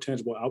wanted more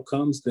tangible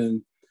outcomes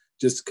than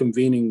just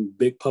convening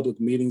big public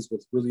meetings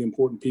with really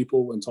important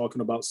people and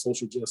talking about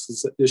social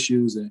justice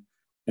issues and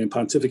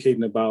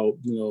pontificating about,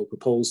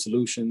 proposed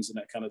solutions and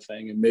that kind of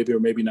thing, and maybe or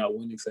maybe not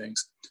winning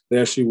things. They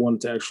actually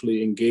wanted to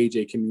actually engage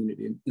a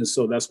community. And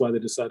so that's why they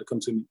decided to come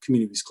to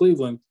Communities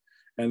Cleveland.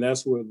 And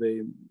that's where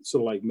they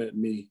sort of like met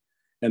me.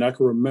 And I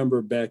can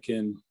remember back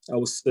in, I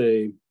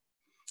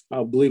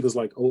believe it was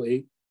like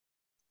 '08,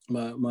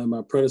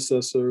 my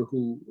predecessor,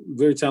 who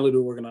very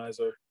talented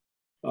organizer,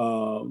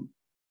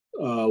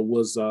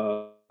 was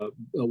a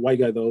white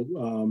guy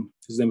though.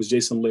 His name was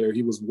Jason Lair.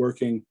 He was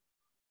working.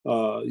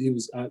 I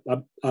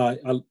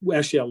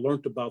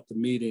learned about the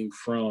meeting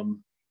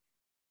from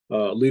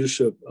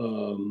leadership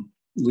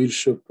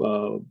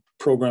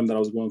program that I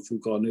was going through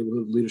called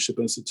Neighborhood Leadership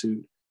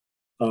Institute.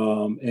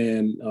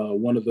 And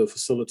one of the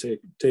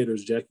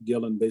facilitators, Jackie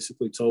Gillen,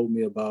 basically told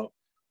me about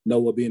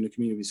Noah being in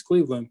Communities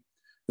Cleveland.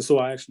 And so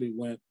I actually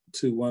went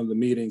to one of the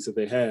meetings that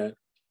they had.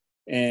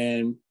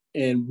 And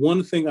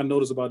one thing I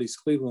noticed about East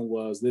Cleveland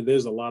was that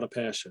there's a lot of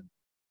passion.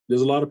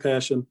 There's a lot of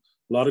passion,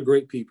 a lot of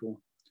great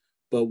people.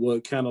 But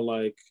what kind of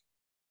like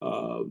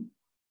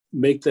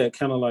make that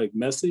kind of like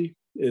messy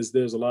is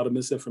there's a lot of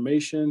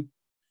misinformation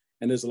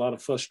and there's a lot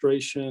of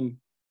frustration.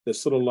 There's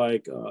sort of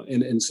like,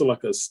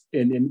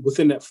 and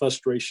within that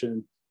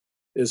frustration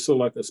is sort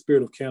of like a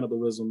spirit of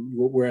cannibalism,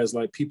 whereas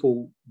like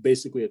people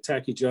basically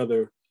attack each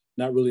other,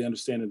 not really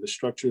understanding the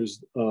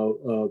structures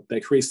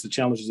that creates the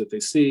challenges that they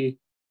see.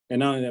 And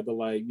not only that, but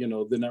like,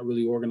 they're not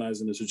really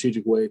organized in a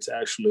strategic way to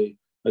actually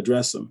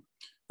address them.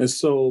 And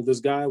so this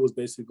guy was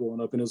basically going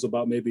up, and it was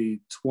about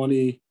maybe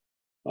 20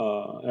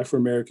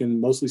 Afro-American,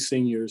 mostly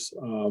seniors,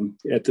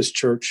 at this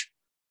church,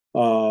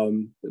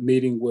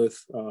 meeting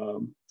with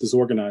this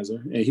organizer.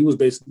 And he was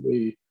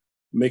basically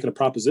making a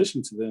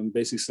proposition to them,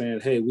 basically saying,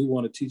 hey, we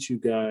want to teach you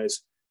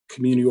guys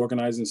community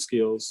organizing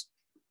skills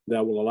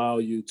that will allow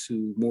you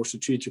to more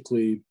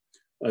strategically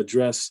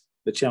address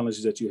the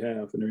challenges that you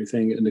have and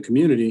everything in the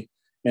community.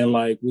 And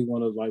like, we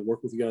want to like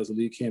work with you guys to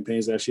lead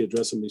campaigns actually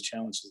addressing these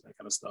challenges, that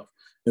kind of stuff.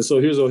 And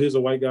so here's a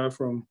white guy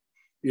from,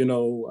 he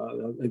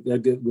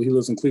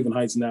lives in Cleveland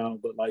Heights now,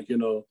 but like,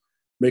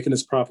 making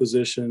this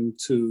proposition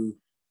to,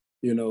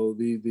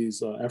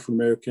 these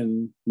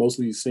Afro-American,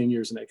 mostly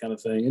seniors and that kind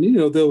of thing.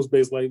 And, there was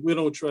basically like, we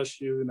don't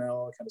trust you and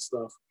all that kind of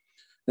stuff.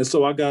 And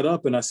so I got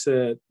up and I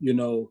said,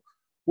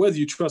 whether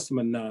you trust him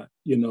or not,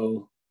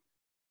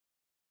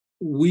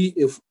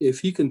 if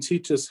he can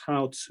teach us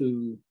how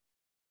to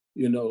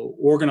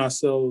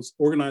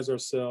organize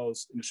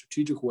ourselves in a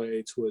strategic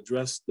way to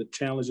address the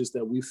challenges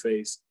that we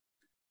face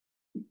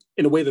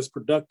in a way that's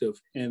productive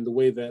and the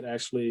way that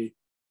actually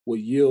will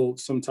yield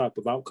some type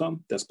of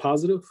outcome that's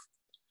positive,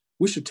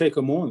 we should take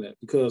them on that,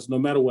 because no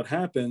matter what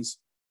happens,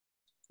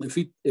 if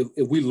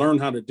we learn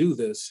how to do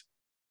this,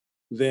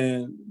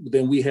 then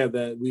we have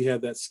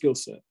that skill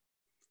set.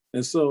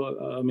 And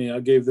so, I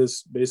gave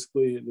this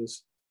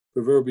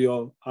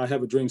proverbial "I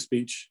have a dream"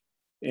 speech,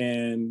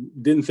 and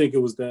didn't think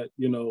it was that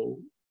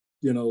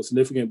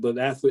significant. But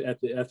at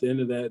the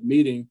end of that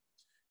meeting,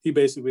 he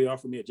basically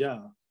offered me a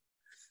job,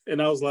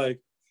 and I was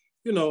like,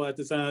 at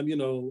the time,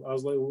 I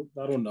was like, well,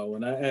 I don't know.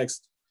 And I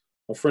asked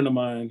a friend of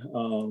mine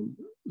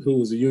who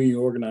was a union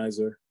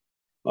organizer,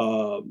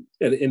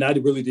 and I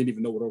really didn't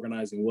even know what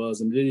organizing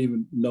was, and didn't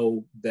even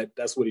know that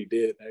that's what he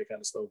did, that kind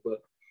of stuff. But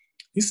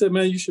he said,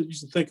 man, you should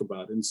think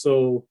about it. And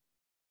so,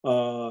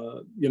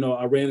 I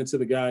ran into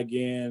the guy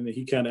again, and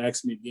he kind of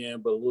asked me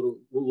again, but a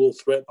little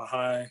threat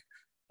behind,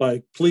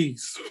 like,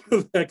 please,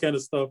 that kind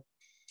of stuff.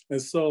 And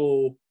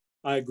so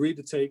I agreed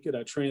to take it.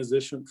 I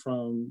transitioned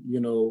from,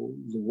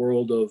 the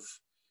world of,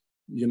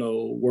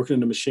 working in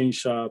the machine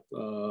shop,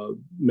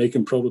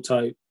 making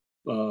prototype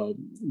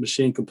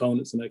machine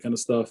components and that kind of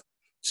stuff,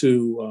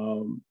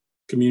 to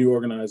community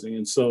organizing.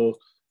 And so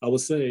I would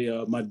say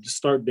my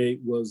start date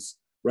was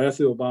right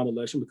after the Obama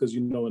election, because,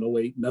 in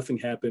 2008, nothing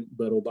happened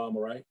but Obama,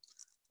 right?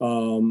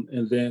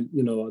 And then,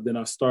 then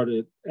I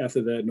started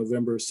after that,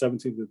 November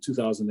 17th of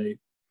 2008.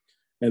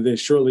 And then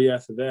shortly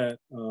after that,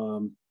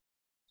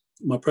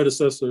 my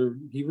predecessor,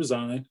 he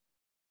resigned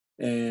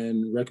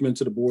and recommended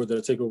to the board that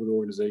I take over the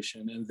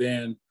organization. And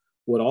then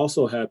what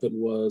also happened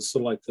was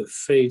sort of like the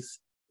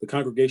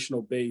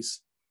congregational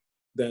base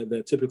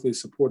that typically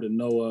supported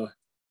NOAA,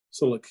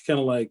 so kind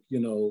of like, they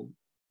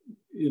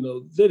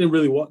didn't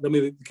really walk,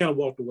 they kind of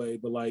walked away,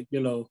 but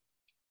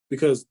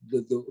because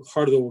the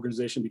heart of the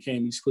organization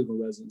became East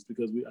Cleveland residents,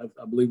 because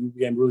I believe we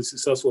became really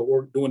successful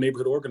at doing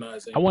neighborhood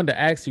organizing. I wanted to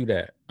ask you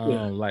that.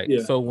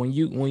 So when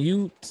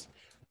you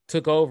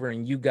took over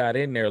and you got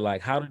in there,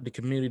 like, how did the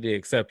community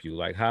accept you?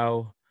 Like,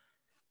 how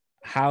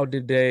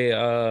did they,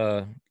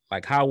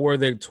 how were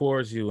they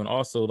towards you? And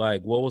also,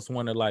 like, what was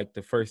one of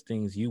the first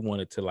things you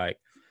wanted to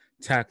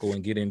tackle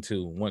and get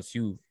into once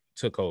you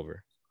took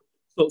over?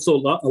 So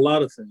a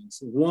lot of things.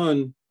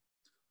 One,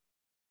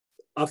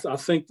 I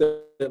think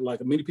that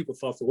many people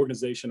thought the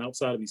organization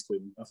outside of East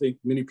Cleveland, I think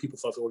many people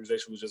thought the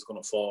organization was just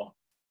going to fall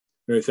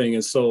and everything.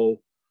 And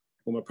so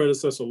when my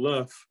predecessor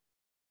left,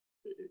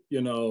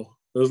 it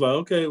was like,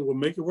 okay, well,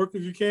 make it work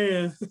if you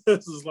can.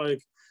 This is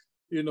like,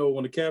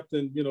 when the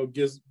captain,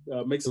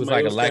 makes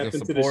somebody else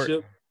captain to the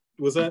ship.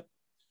 Was that?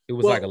 It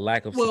was like a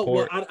lack of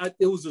support.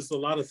 It was just a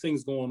lot of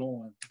things going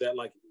on that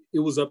it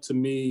was up to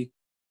me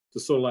to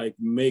sort of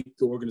make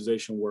the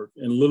organization work.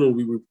 And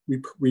literally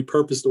we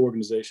repurposed the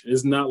organization.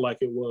 It's not like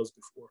it was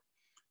before.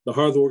 The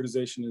heart of the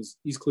organization is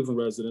East Cleveland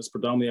residents,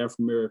 predominantly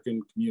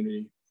African-American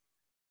community.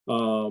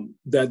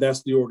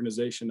 That's the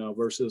organization now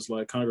versus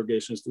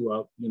congregations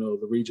throughout,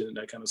 the region and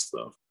that kind of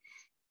stuff.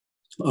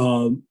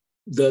 That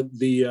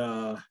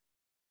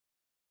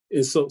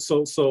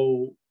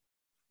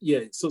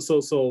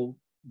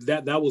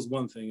was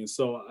one thing. And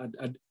so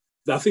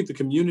I think the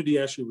community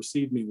actually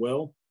received me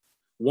well.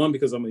 One,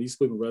 because I'm an East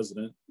Cleveland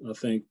resident. I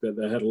think that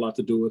had a lot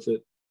to do with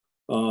it.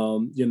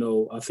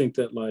 I think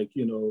that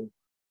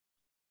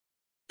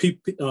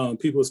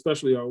people,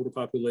 especially our older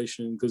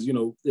population, because,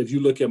 if you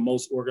look at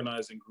most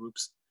organizing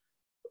groups,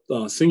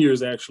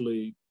 seniors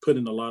actually put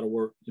in a lot of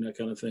work, that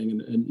kind of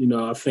thing. And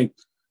I think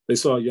they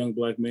saw a young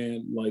Black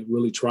man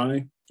really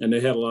trying, and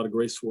they had a lot of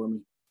grace for me.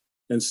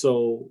 And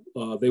so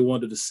they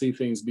wanted to see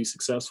things be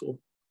successful.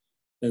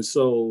 And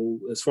so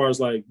as far as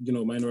my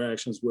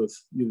interactions with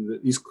the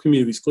East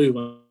community of East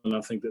Cleveland,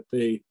 I think that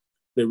they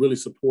really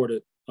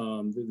supported,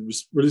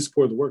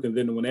 the work. And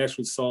then when they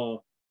actually saw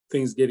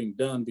things getting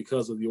done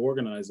because of the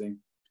organizing,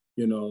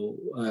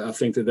 I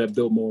think that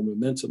built more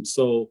momentum.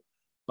 So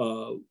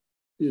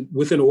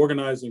within the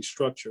organizing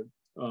structure,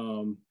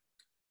 the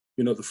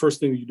first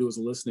thing you do is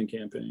a listening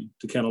campaign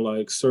to kind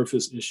of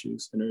surface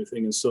issues and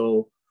everything. And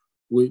so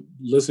we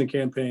listening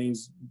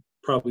campaigns,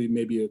 probably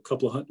maybe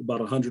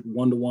about 100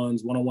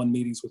 one-to-ones, one-on-one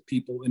meetings with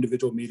people,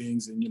 individual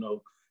meetings, and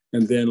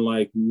and then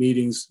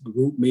meetings,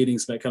 group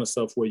meetings, that kind of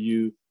stuff, where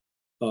you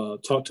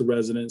talk to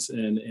residents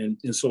and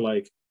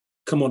so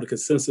come on to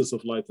consensus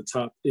of the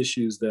top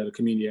issues that a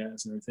community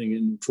has and everything.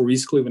 And for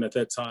East Cleveland at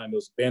that time, it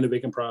was abandoned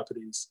vacant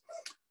properties,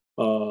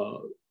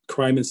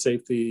 crime and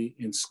safety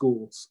in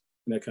schools,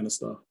 and that kind of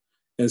stuff.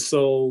 And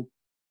so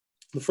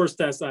the first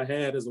task I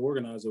had as an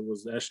organizer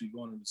was actually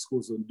going into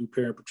schools and do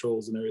parent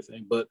patrols and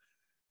everything. But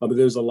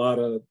there's a lot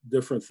of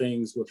different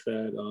things with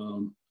that,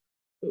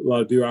 a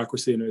lot of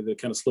bureaucracy and everything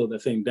that kind of slowed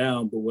that thing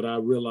down. But what I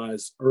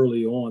realized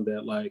early on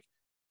that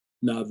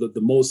now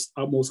the most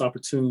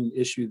opportune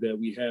issue that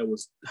we had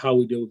was how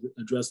we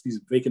address these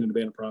vacant and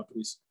abandoned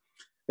properties.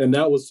 And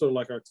that was sort of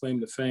our claim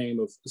to fame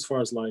of, as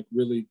far as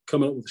really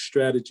coming up with a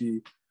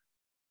strategy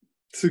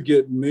to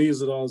get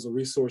millions of dollars of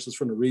resources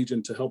from the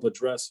region to help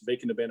address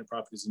vacant abandoned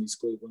properties in East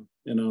Cleveland.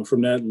 And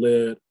from that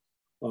led,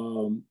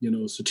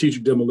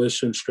 strategic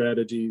demolition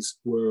strategies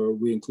where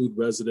we include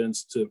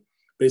residents to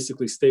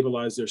basically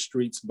stabilize their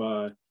streets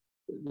by,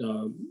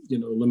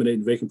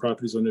 eliminating vacant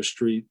properties on their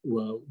street.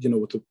 Well,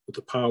 with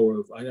the power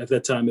of, at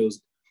that time it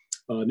was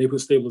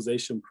neighborhood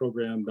stabilization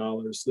program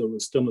dollars. There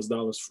was stimulus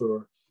dollars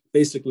for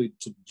basically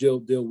to deal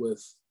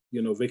with,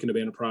 vacant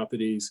abandoned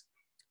properties.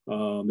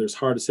 There's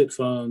hardest hit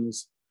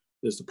funds.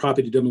 There's the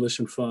property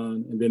demolition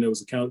fund, and then there was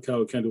the Coward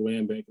County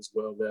Land Bank as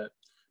well. That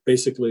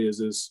basically is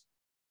this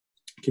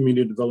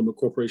community development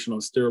corporation on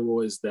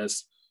steroids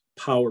that's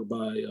powered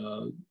by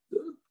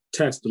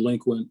tax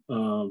delinquent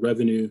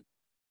revenue.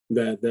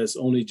 That's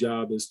only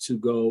job is to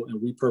go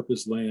and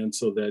repurpose land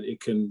so that it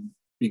can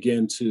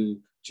begin to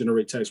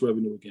generate tax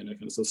revenue again, that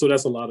kind of stuff. So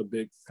that's a lot of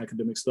big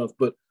academic stuff,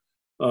 but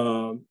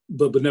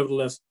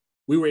nevertheless,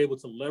 we were able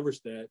to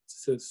leverage that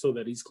so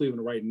that East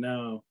Cleveland right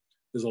now,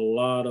 there's a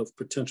lot of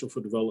potential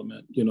for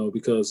development,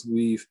 because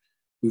we've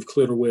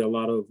cleared away a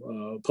lot of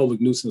public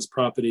nuisance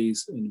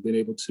properties and been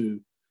able to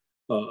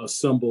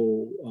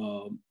assemble,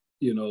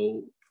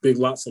 big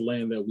lots of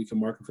land that we can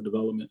market for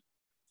development.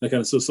 That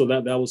kind of, so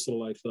that was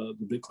sort of like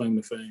the big claim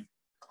to fame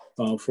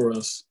for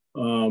us.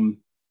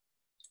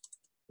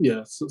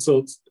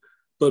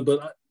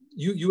 But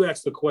you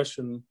asked the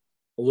question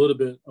a little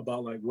bit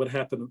about like what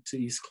happened to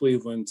East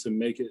Cleveland to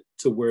make it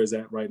to where it's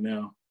at right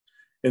now.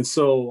 And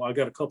so I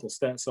got a couple of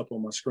stats up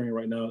on my screen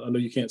right now. I know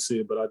you can't see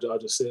it, but I'll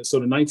just say it. So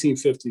the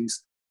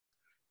 1950s,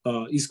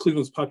 East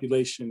Cleveland's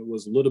population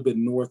was a little bit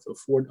north of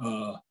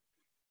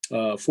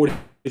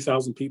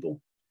 40,000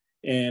 people,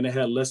 and it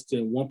had less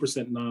than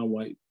 1%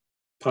 non-white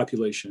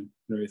population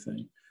and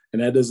everything.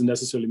 And that doesn't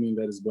necessarily mean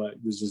that it's Black,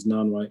 it's just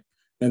non-white.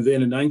 And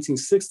then in the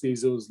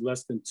 1960s, it was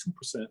less than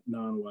 2%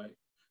 non-white.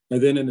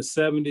 And then in the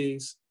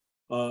 70s,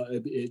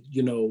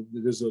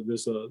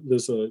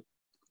 there's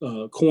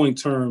a coined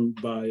term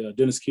by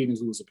Dennis Keating,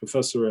 who was a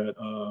professor at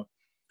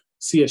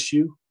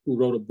CSU, who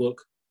wrote a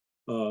book,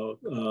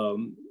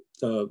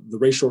 The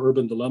Racial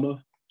Urban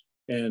Dilemma.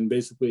 And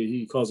basically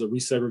he calls it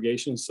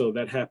resegregation. So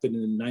that happened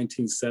in the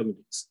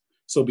 1970s.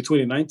 So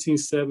between the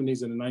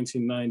 1970s and the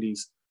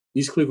 1990s,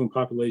 East Cleveland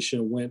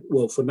population went,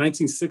 well, for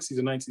 1960s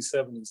and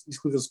 1970s,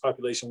 East Cleveland's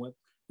population went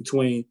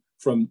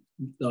from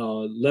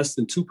less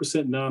than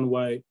 2%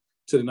 non-white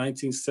to the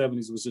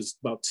 1970s, which is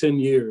about 10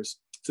 years,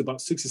 to about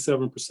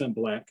 67%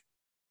 Black,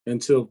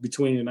 until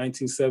between the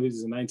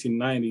 1970s and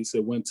 1990s,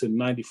 it went to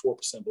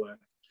 94% Black.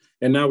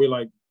 And now we're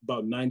like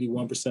about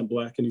 91%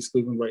 Black in East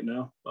Cleveland right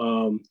now.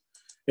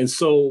 And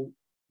so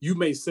you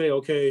may say,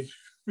 okay,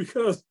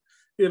 because,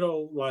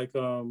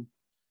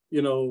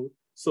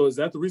 so is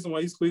that the reason why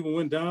East Cleveland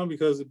went down,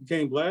 because it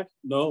became Black?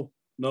 No.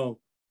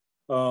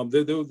 During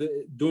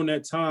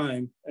that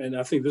time, and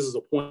I think this is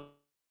a point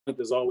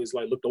that's always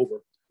like looked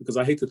over, because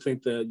I hate to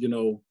think that,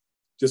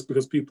 just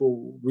because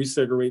people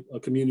resegregate a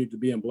community to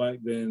being Black,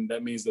 then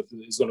that means that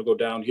it's going to go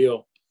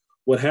downhill.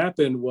 What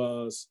happened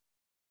was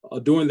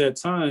during that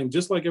time,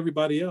 just like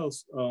everybody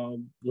else,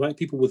 Black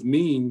people with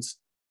means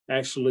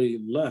actually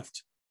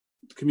left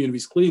the community of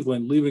East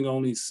Cleveland, leaving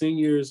only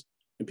seniors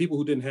and people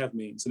who didn't have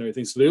means and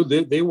everything. So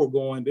they were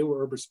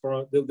urban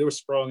sprawl, they were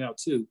sprawling out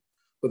too.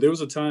 But there was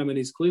a time in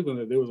East Cleveland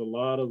that there was a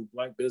lot of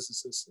Black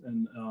businesses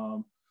and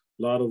a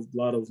lot of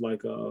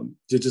like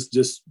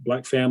just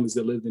Black families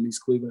that lived in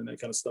East Cleveland and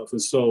that kind of stuff.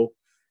 And so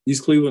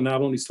East Cleveland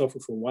not only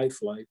suffered from white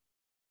flight,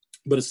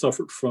 but it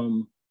suffered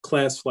from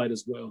class flight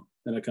as well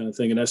and that kind of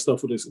thing. And that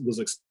stuff was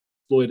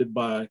exploited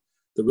by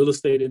the real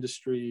estate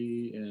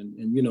industry and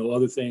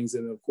other things.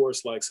 And of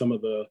course, like some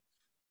of the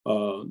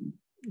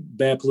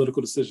bad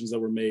political decisions that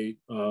were made,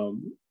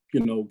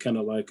 kind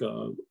of like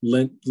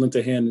lent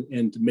a hand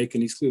into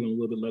making East Cleveland a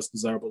little bit less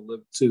desirable to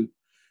live too.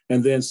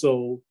 And then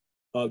so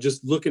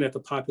just looking at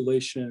the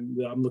population,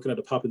 I'm looking at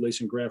the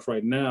population graph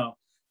right now.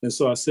 And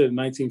so I said in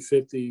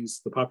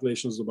 1950s, the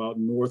population was about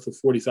north of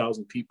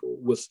 40,000 people,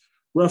 with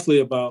roughly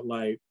about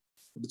like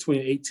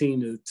between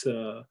 18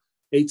 to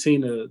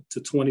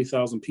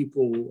 20,000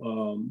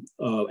 people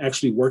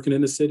actually working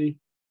in the city.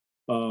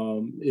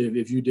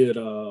 If you did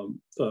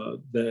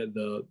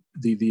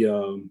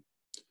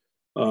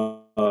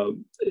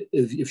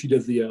if you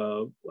did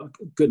the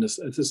goodness,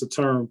 it's just a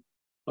term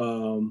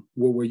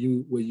where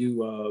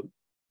you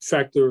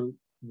factor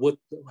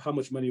how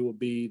much money will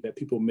be that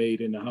people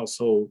made in the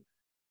household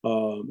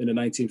in the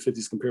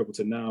 1950s comparable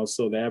to now.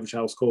 So the average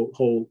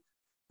household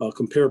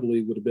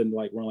comparably would have been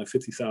like around like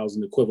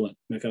 50,000 equivalent,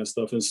 that kind of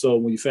stuff. And so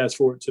when you fast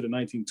forward to the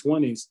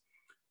 1920s,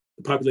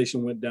 the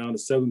population went down to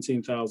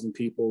 17,000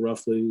 people,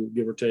 roughly,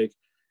 give or take,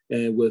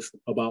 and with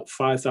about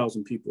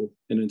 5,000 people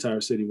in the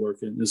entire city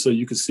working. And so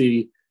you could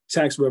see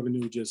tax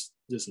revenue just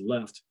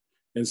left.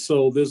 And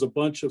so there's a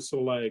bunch of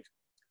sort of like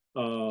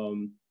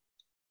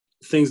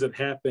things that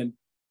happened,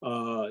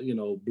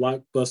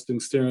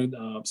 blockbusting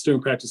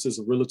steering practices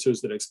of realtors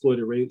that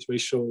exploited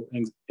racial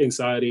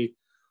anxiety.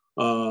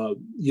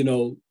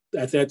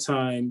 At that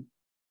time,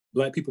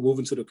 Black people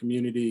moving to the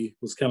community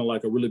was kind of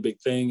like a really big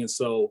thing. And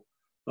so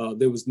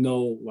There was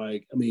no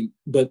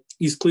but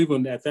East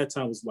Cleveland at that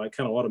time was like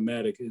kind of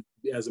automatic.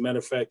 As a matter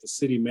of fact, the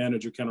city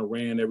manager kind of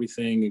ran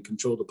everything and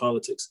controlled the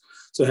politics.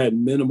 So it had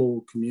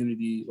minimal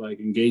community like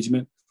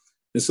engagement.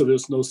 And so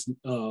there's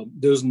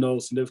no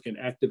significant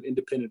active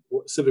independent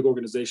civic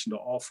organization to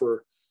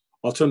offer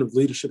alternative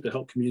leadership to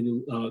help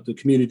the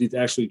community to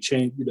actually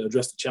change,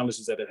 address the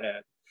challenges that it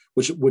had,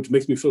 which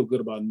makes me feel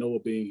good about Noah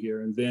being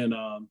here. And then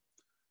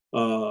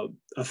I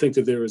think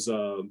that there is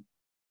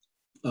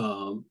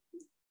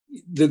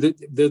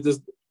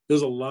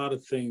there's a lot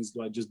of things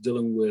like just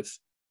dealing with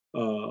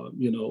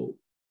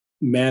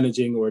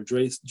managing or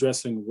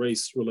addressing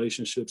race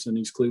relationships in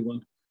East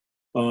Cleveland.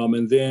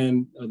 And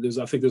then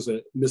I think there's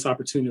a missed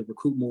opportunity to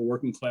recruit more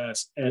working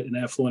class and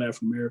affluent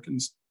African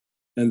Americans.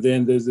 And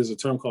then there's a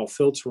term called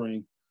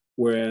filtering,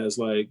 whereas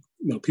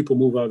people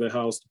move out of their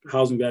house,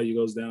 housing value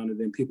goes down, and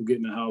then people get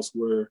in a house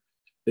where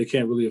they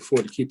can't really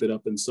afford to keep it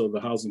up, and so the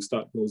housing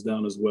stock goes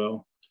down as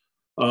well.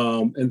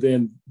 And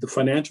then the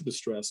financial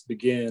distress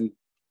began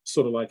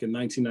sort of like in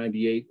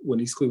 1998 when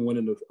East Cleveland went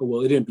into,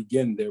 well, it didn't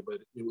begin there, but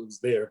it was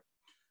there,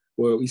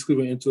 where East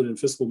Cleveland entered in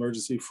fiscal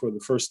emergency for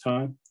the first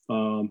time.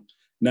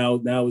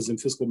 Now is in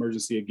fiscal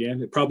emergency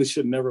again. It probably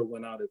should never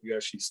went out if you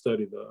actually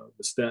study the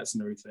stats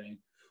and everything.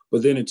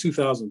 But then in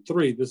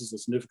 2003, this is a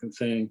significant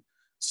thing.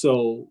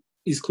 So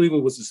East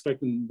Cleveland was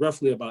expecting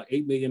roughly about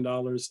 $8 million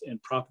in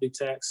property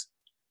tax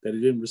that it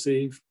didn't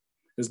receive.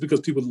 It's because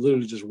people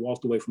literally just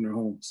walked away from their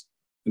homes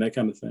and that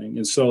kind of thing.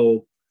 And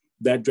so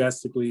that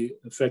drastically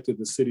affected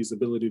the city's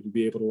ability to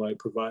be able to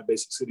provide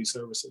basic city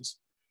services.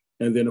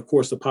 And then of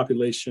course the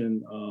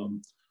population,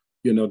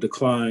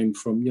 declined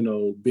from,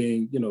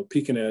 being,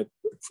 peaking at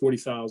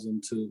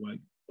 40,000 to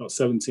about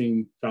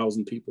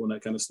 17,000 people and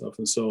that kind of stuff.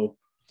 And so,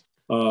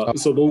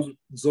 so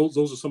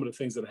those are some of the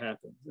things that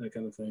happen, that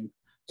kind of thing.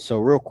 So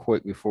real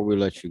quick before we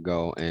let you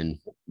go, and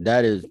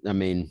that is,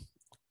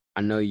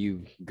 I know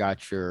you've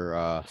got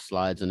your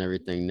slides and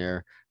everything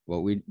there,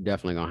 but we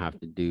definitely gonna have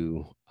to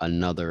do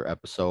another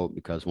episode,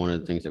 because one of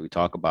the things that we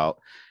talk about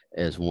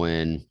is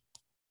when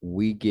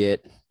we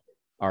get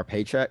our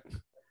paycheck,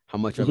 how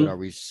much of it are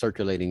we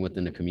circulating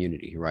within the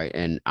community, right?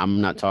 And I'm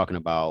not talking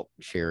about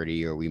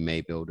charity or we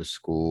may build a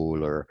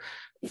school or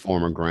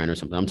form a grant or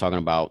something. I'm talking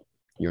about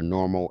your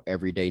normal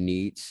everyday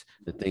needs,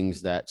 the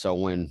things that, so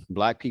when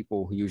Black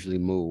people usually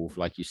move,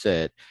 like you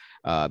said,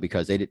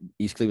 because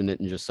East Cleveland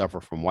didn't just suffer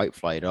from white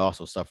flight, it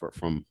also suffered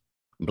from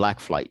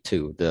Black flight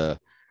too. The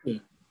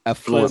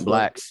affluent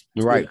Blacks,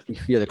 right?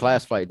 Yeah, the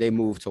class flight, they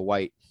moved to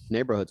white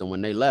neighborhoods, and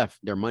when they left,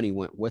 their money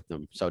went with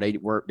them. So they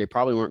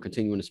probably weren't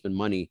continuing to spend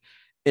money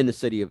in the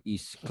city of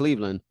East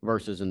Cleveland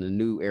versus in the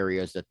new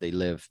areas that they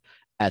live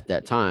at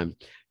that time.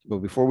 But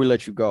before we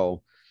let you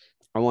go,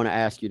 I want to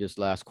ask you this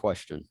last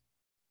question.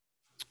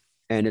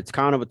 And it's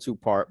kind of a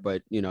two-part,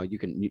 but you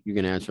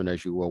can answer it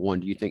as you will. One,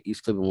 do you think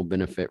East Cleveland will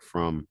benefit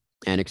from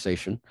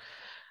annexation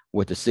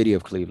with the city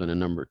of Cleveland? And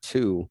number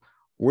two,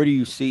 where do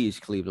you see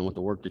East Cleveland with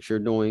the work that you're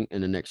doing in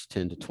the next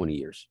 10 to 20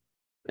 years?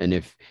 And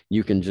if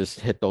you can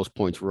just hit those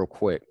points real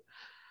quick.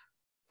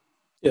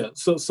 Yeah,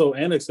 so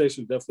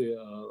annexation is definitely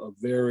a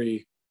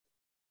very,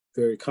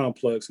 very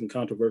complex and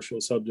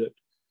controversial subject,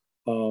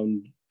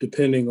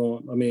 depending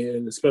on,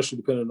 and especially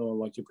depending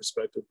on your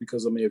perspective,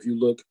 because if you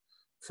look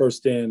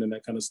first in and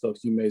that kind of stuff,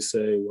 you may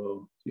say,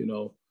 well,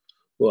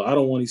 I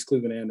don't want East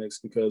Cleveland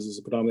annexed because it's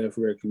a predominantly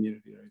African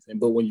community or anything.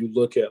 But when you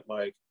look at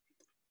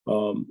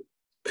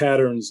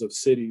patterns of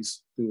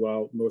cities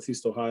throughout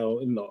Northeast Ohio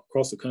and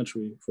across the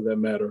country for that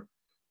matter,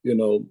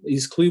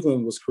 East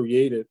Cleveland was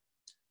created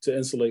to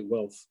insulate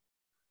wealth,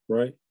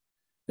 right?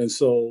 And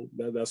so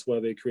that's why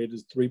they created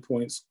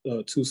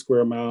 3.2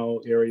 square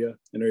mile area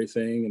and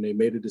everything, and they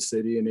made it a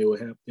city, and they were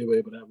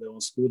able to have their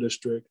own school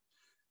district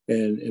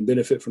and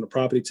benefit from the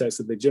property tax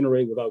that they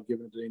generate without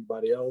giving it to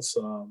anybody else.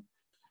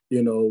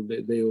 They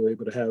were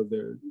able to have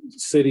their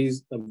city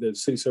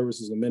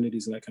services,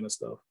 amenities, and that kind of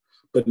stuff.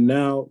 But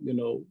now,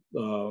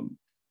 the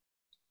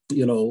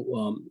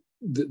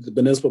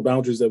municipal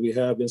boundaries that we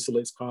have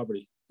insulates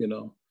poverty,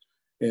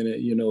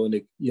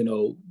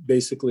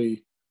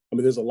 basically,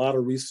 there's a lot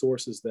of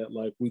resources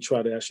that we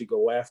try to actually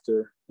go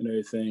after and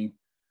everything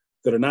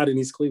that are not in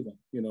East Cleveland,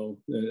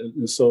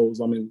 and so,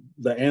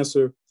 the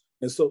answer,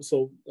 and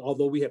so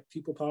although we have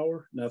people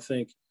power, and I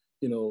think,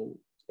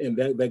 and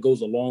that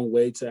goes a long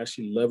way to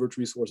actually leverage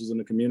resources in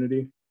the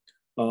community,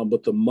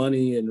 but the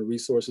money and the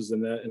resources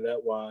in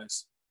that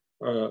wise,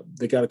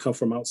 they got to come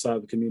from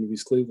outside the community of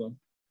East Cleveland.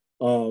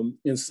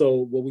 And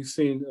so what we've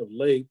seen of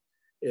late,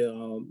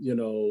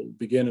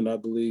 beginning, I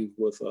believe,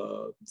 with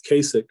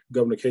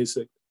Governor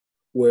Kasich,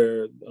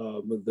 where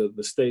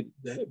the state,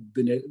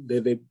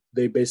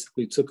 they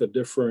basically took a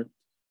different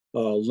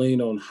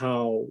lean on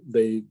how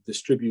they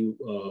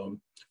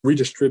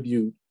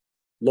redistribute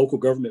local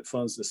government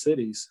funds to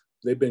cities.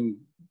 They've been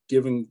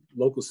giving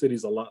local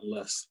cities a lot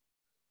less.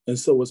 And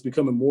so it's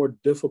becoming more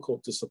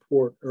difficult to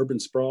support urban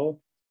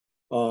sprawl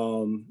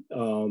and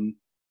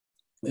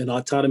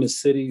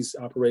autonomous cities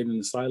operating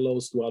in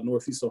silos throughout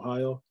Northeast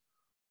Ohio.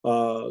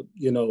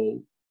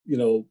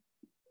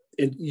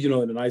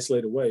 in an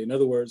isolated way. In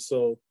other words,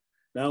 so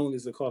not only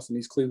is it costing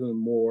East Cleveland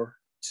more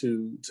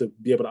to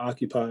be able to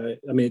occupy,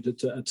 I mean,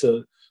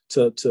 to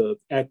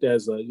act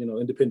as a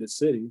independent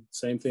city.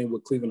 Same thing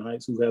with Cleveland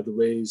Heights, who have to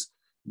raise,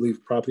 I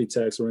believe, property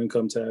tax or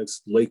income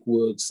tax.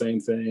 Lakewood, same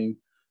thing.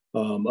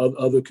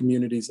 Other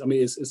communities. I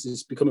mean,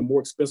 it's becoming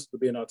more expensive to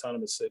be an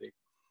autonomous city,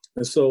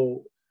 and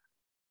so,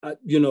 I'm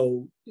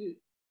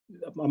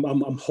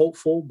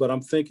hopeful, but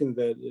I'm thinking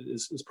that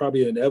it's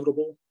probably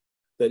inevitable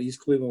that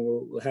East Cleveland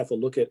will have to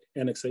look at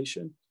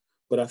annexation.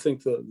 But I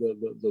think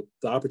the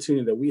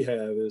opportunity that we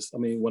have is, I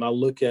mean, when I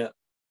look at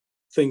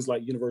things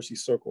like University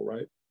Circle,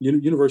 right?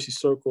 University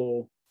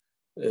Circle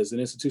is an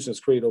institution that's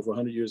created over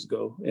 100 years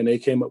ago, and they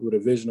came up with a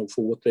vision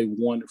for what they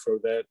wanted for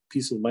that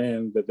piece of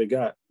land that they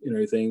got and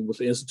everything with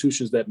the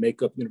institutions that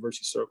make up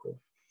University Circle.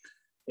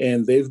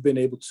 And they've been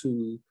able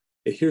to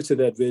adhere to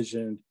that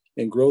vision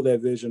and grow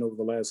that vision over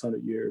the last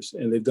 100 years,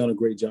 and they've done a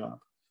great job.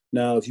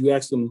 Now, if you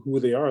ask them who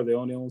they are their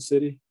own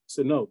city? I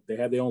said, no, they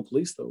have their own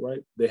police though,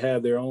 right? They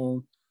have their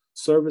own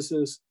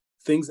services.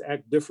 Things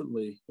act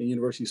differently in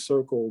University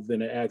Circle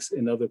than it acts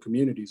in other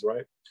communities,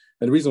 right?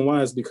 And the reason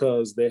why is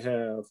because they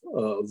have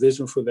a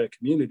vision for that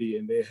community,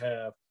 and they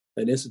have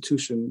an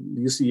institution,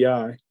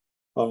 UCI,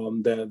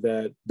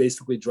 that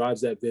basically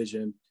drives that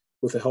vision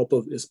with the help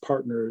of its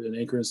partner and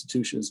anchor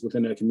institutions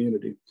within that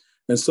community.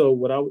 And so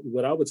what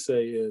I would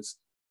say is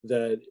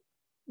that,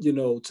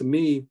 to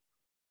me,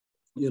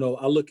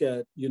 I look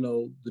at,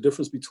 the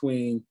difference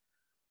between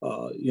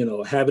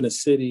having a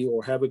city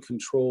or having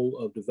control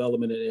of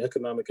development and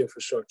economic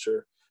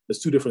infrastructure is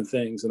two different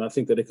things. And I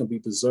think that it can be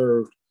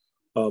preserved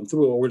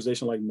through an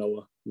organization like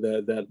NOAA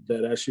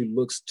that actually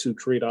looks to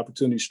create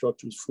opportunity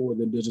structures for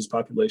the indigenous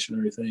population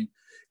and everything.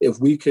 If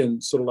we can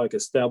sort of like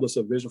establish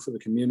a vision for the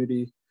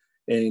community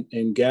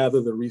and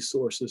gather the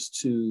resources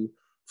to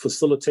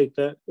facilitate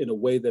that in a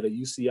way that a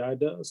UCI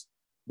does,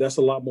 that's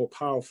a lot more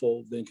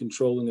powerful than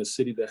controlling a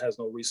city that has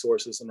no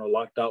resources and are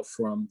locked out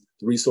from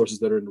the resources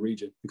that are in the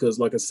region. Because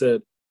like I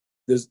said,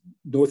 this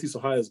Northeast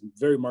Ohio is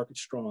very market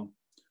strong,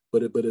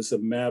 but it's a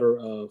matter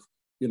of,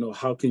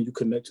 how can you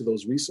connect to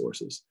those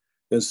resources?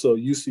 And so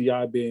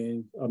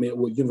UCI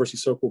University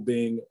Circle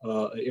being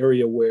an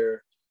area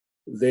where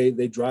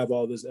they drive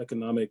all this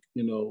economic,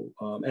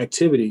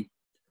 activity,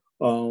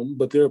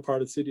 but they're a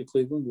part of the city of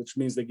Cleveland, which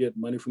means they get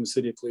money from the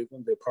city of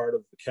Cleveland. They're part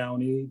of the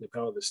county, they're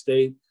part of the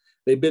state.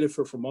 They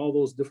benefit from all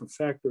those different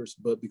factors,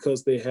 but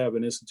because they have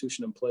an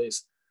institution in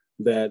place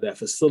that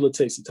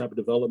facilitates the type of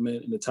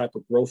development and the type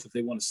of growth that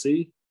they want to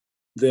see,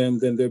 then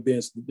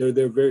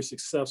they're very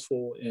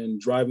successful in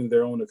driving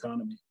their own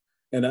economy.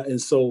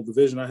 And so the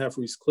vision I have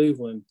for East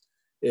Cleveland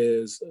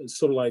is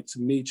sort of like, to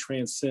me,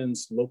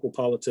 transcends local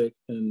politics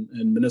and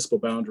municipal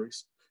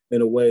boundaries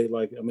in a way.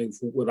 Like, I mean,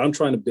 what I'm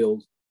trying to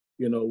build,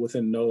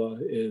 within NOAA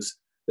is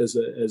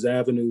as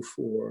avenue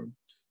for,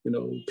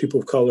 people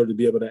of color to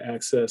be able to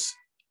access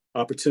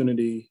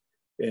opportunity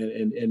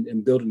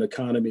and build an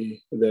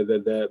economy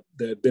that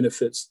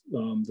benefits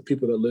the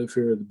people that live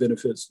here, that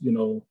benefits,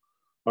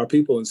 our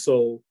people. And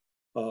so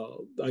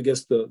I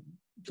guess the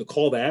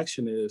call to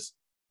action is,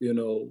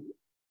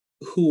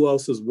 who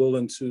else is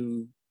willing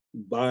to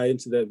buy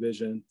into that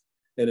vision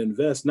and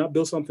invest, not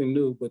build something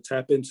new, but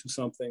tap into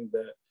something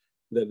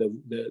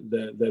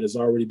that is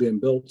already being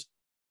built.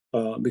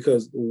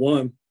 Because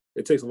one,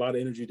 it takes a lot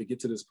of energy to get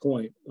to this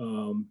point.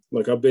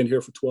 Like I've been here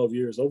for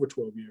over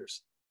 12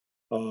 years,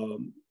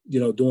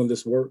 doing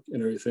this work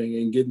and everything,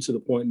 and getting to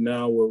the point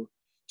now where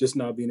just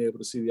not being able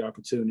to see the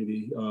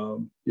opportunity,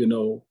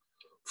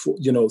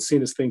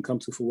 seeing this thing come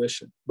to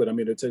fruition. But I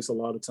mean, it takes a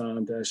lot of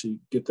time to actually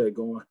get that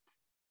going.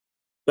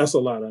 That's a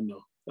lot, I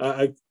know.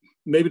 I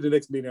maybe the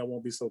next meeting I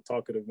won't be so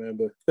talkative, man,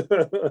 but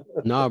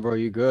nah, bro,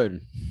 you good.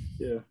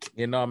 Yeah.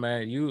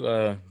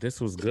 Man,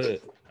 this was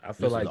good. I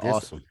feel like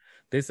awesome.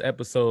 This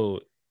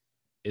episode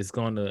is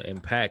going to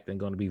impact and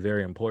going to be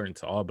very important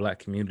to all Black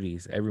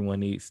communities. Everyone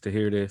needs to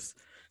hear this.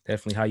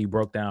 Definitely how you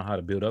broke down how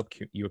to build up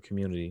your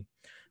community.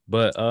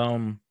 But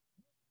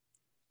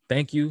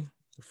thank you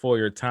for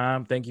your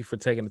time. Thank you for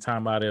taking the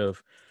time out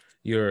of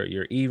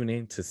your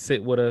evening to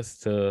sit with us,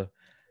 to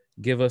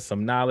give us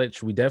some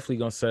knowledge. We definitely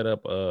gonna set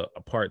up a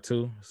part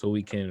 2 so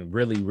we can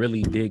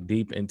really dig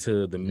deep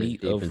into the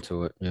meat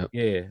into it. Yep.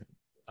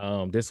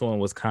 Yeah. This one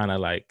was kind of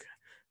like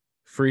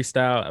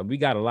freestyle. We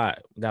got a lot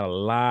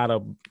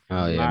of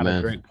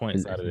great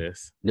points out of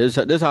this. This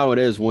is how it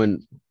is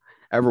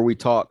whenever we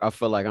talk. I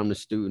feel like I'm the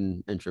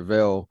student and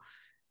Travell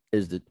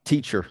is the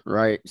teacher,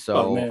 right?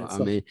 So I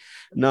mean,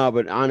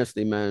 but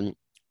honestly, man,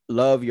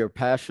 love your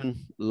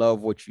passion,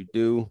 love what you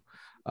do,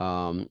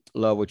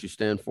 love what you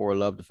stand for,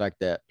 love the fact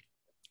that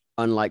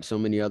unlike so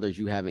many others,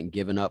 you haven't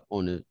given up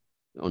on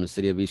the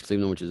city of East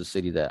Cleveland, which is a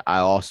city that I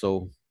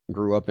also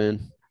grew up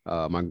in.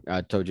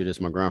 I told you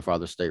this, my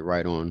grandfather stayed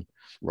right on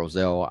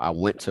Roselle. I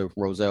went to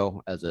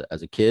Roselle as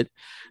a kid.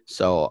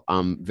 So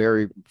I'm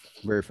very,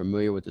 very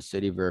familiar with the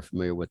city, very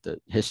familiar with the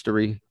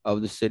history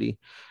of the city.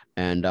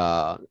 and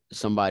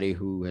somebody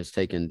who has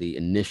taken the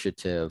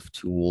initiative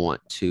to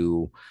want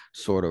to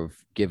sort of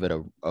give it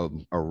a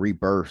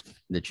rebirth,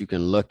 that you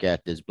can look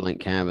at this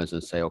blank canvas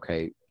and say,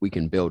 okay, we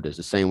can build this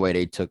the same way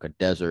they took a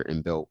desert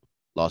and built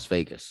Las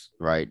Vegas,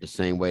 right? The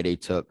same way they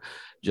took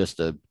just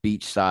a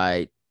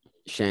beachside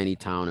shanty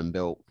town and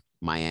built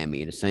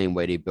Miami, the same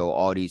way they built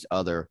all these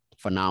other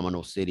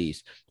phenomenal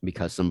cities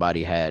because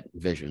somebody had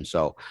vision.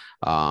 So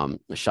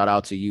shout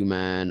out to you,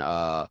 man.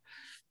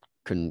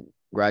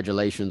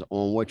 Congratulations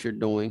on what you're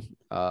doing.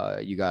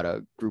 You got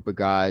a group of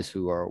guys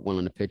who are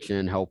willing to pitch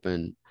in, help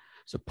and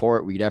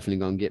support. We definitely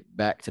gonna get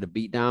back to the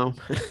beatdown.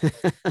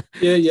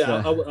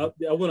 Yeah. So,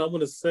 I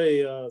want to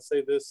say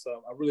this.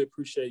 I really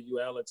appreciate you,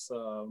 Alex.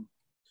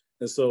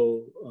 And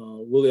so,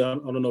 Willie, I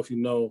don't know if you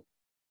know,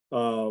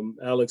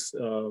 Alex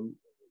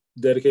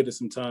dedicated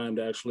some time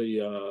to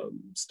actually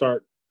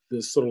start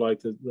this sort of like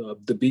the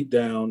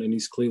beatdown in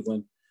East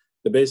Cleveland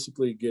that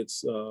basically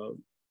gets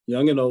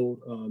young and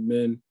old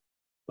men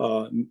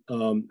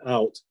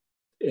out,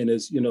 and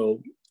is,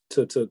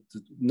 to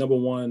number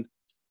one,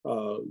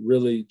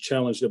 really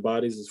challenge their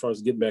bodies as far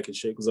as getting back in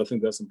shape, because I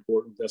think that's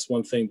important. That's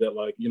one thing that,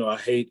 like, I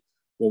hate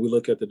when we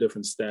look at the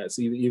different stats,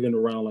 even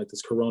around like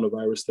this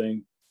coronavirus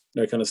thing,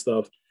 that kind of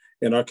stuff.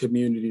 And our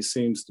community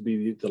seems to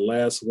be the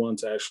last one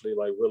to actually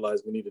like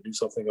realize we need to do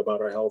something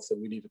about our health and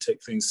we need to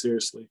take things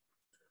seriously.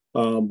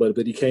 But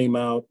he came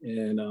out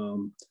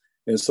and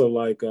so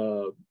like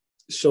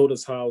showed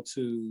us how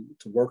to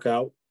work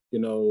out,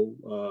 and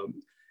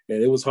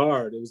it was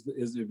hard.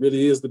 It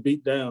really is the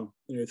beat down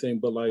and everything.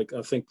 But like,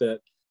 I think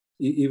that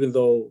even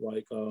though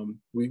like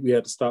we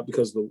had to stop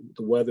because the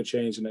weather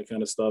changed and that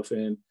kind of stuff,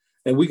 and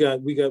we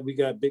got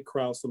big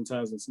crowds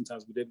sometimes, and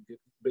sometimes we didn't get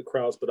big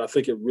crowds. But I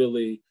think it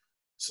really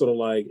sort of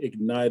like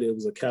ignited. It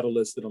was a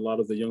catalyst in a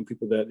lot of the young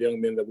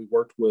men that we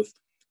worked with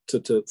for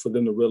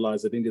them to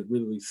realize that they need to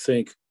really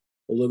think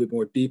a little bit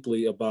more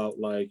deeply about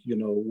like,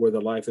 where their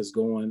life is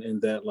going,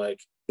 and that like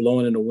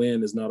blowing in the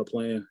wind is not a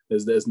plan,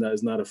 is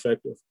not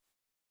effective.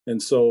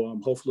 And so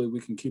hopefully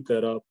we can keep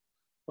that up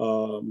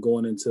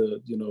going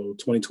into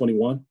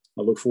 2021.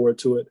 I look forward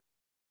to it,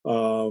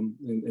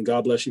 and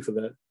God bless you for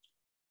that.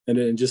 And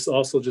then just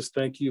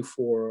thank you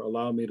for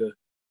allowing me to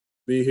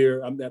be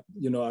here. I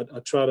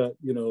try to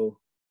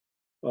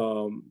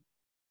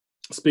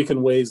speak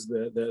in ways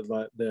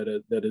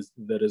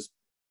that is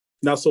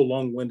not so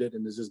long-winded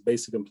and is just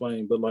basic and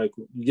plain. But like,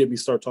 you get me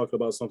start talking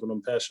about something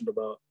I'm passionate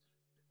about,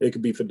 it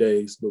could be for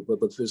days. But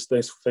just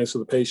thanks for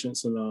the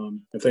patience, and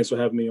thanks for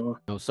having me on.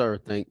 No, sir.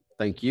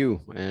 Thank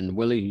you. And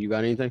Willie, you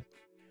got anything?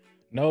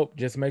 Nope.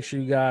 Just make sure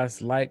you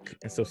guys like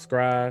and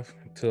subscribe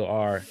to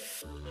our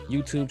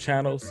YouTube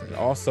channels, and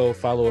also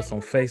follow us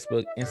on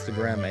Facebook,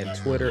 Instagram, and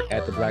Twitter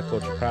at the Black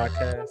Culture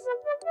Podcast.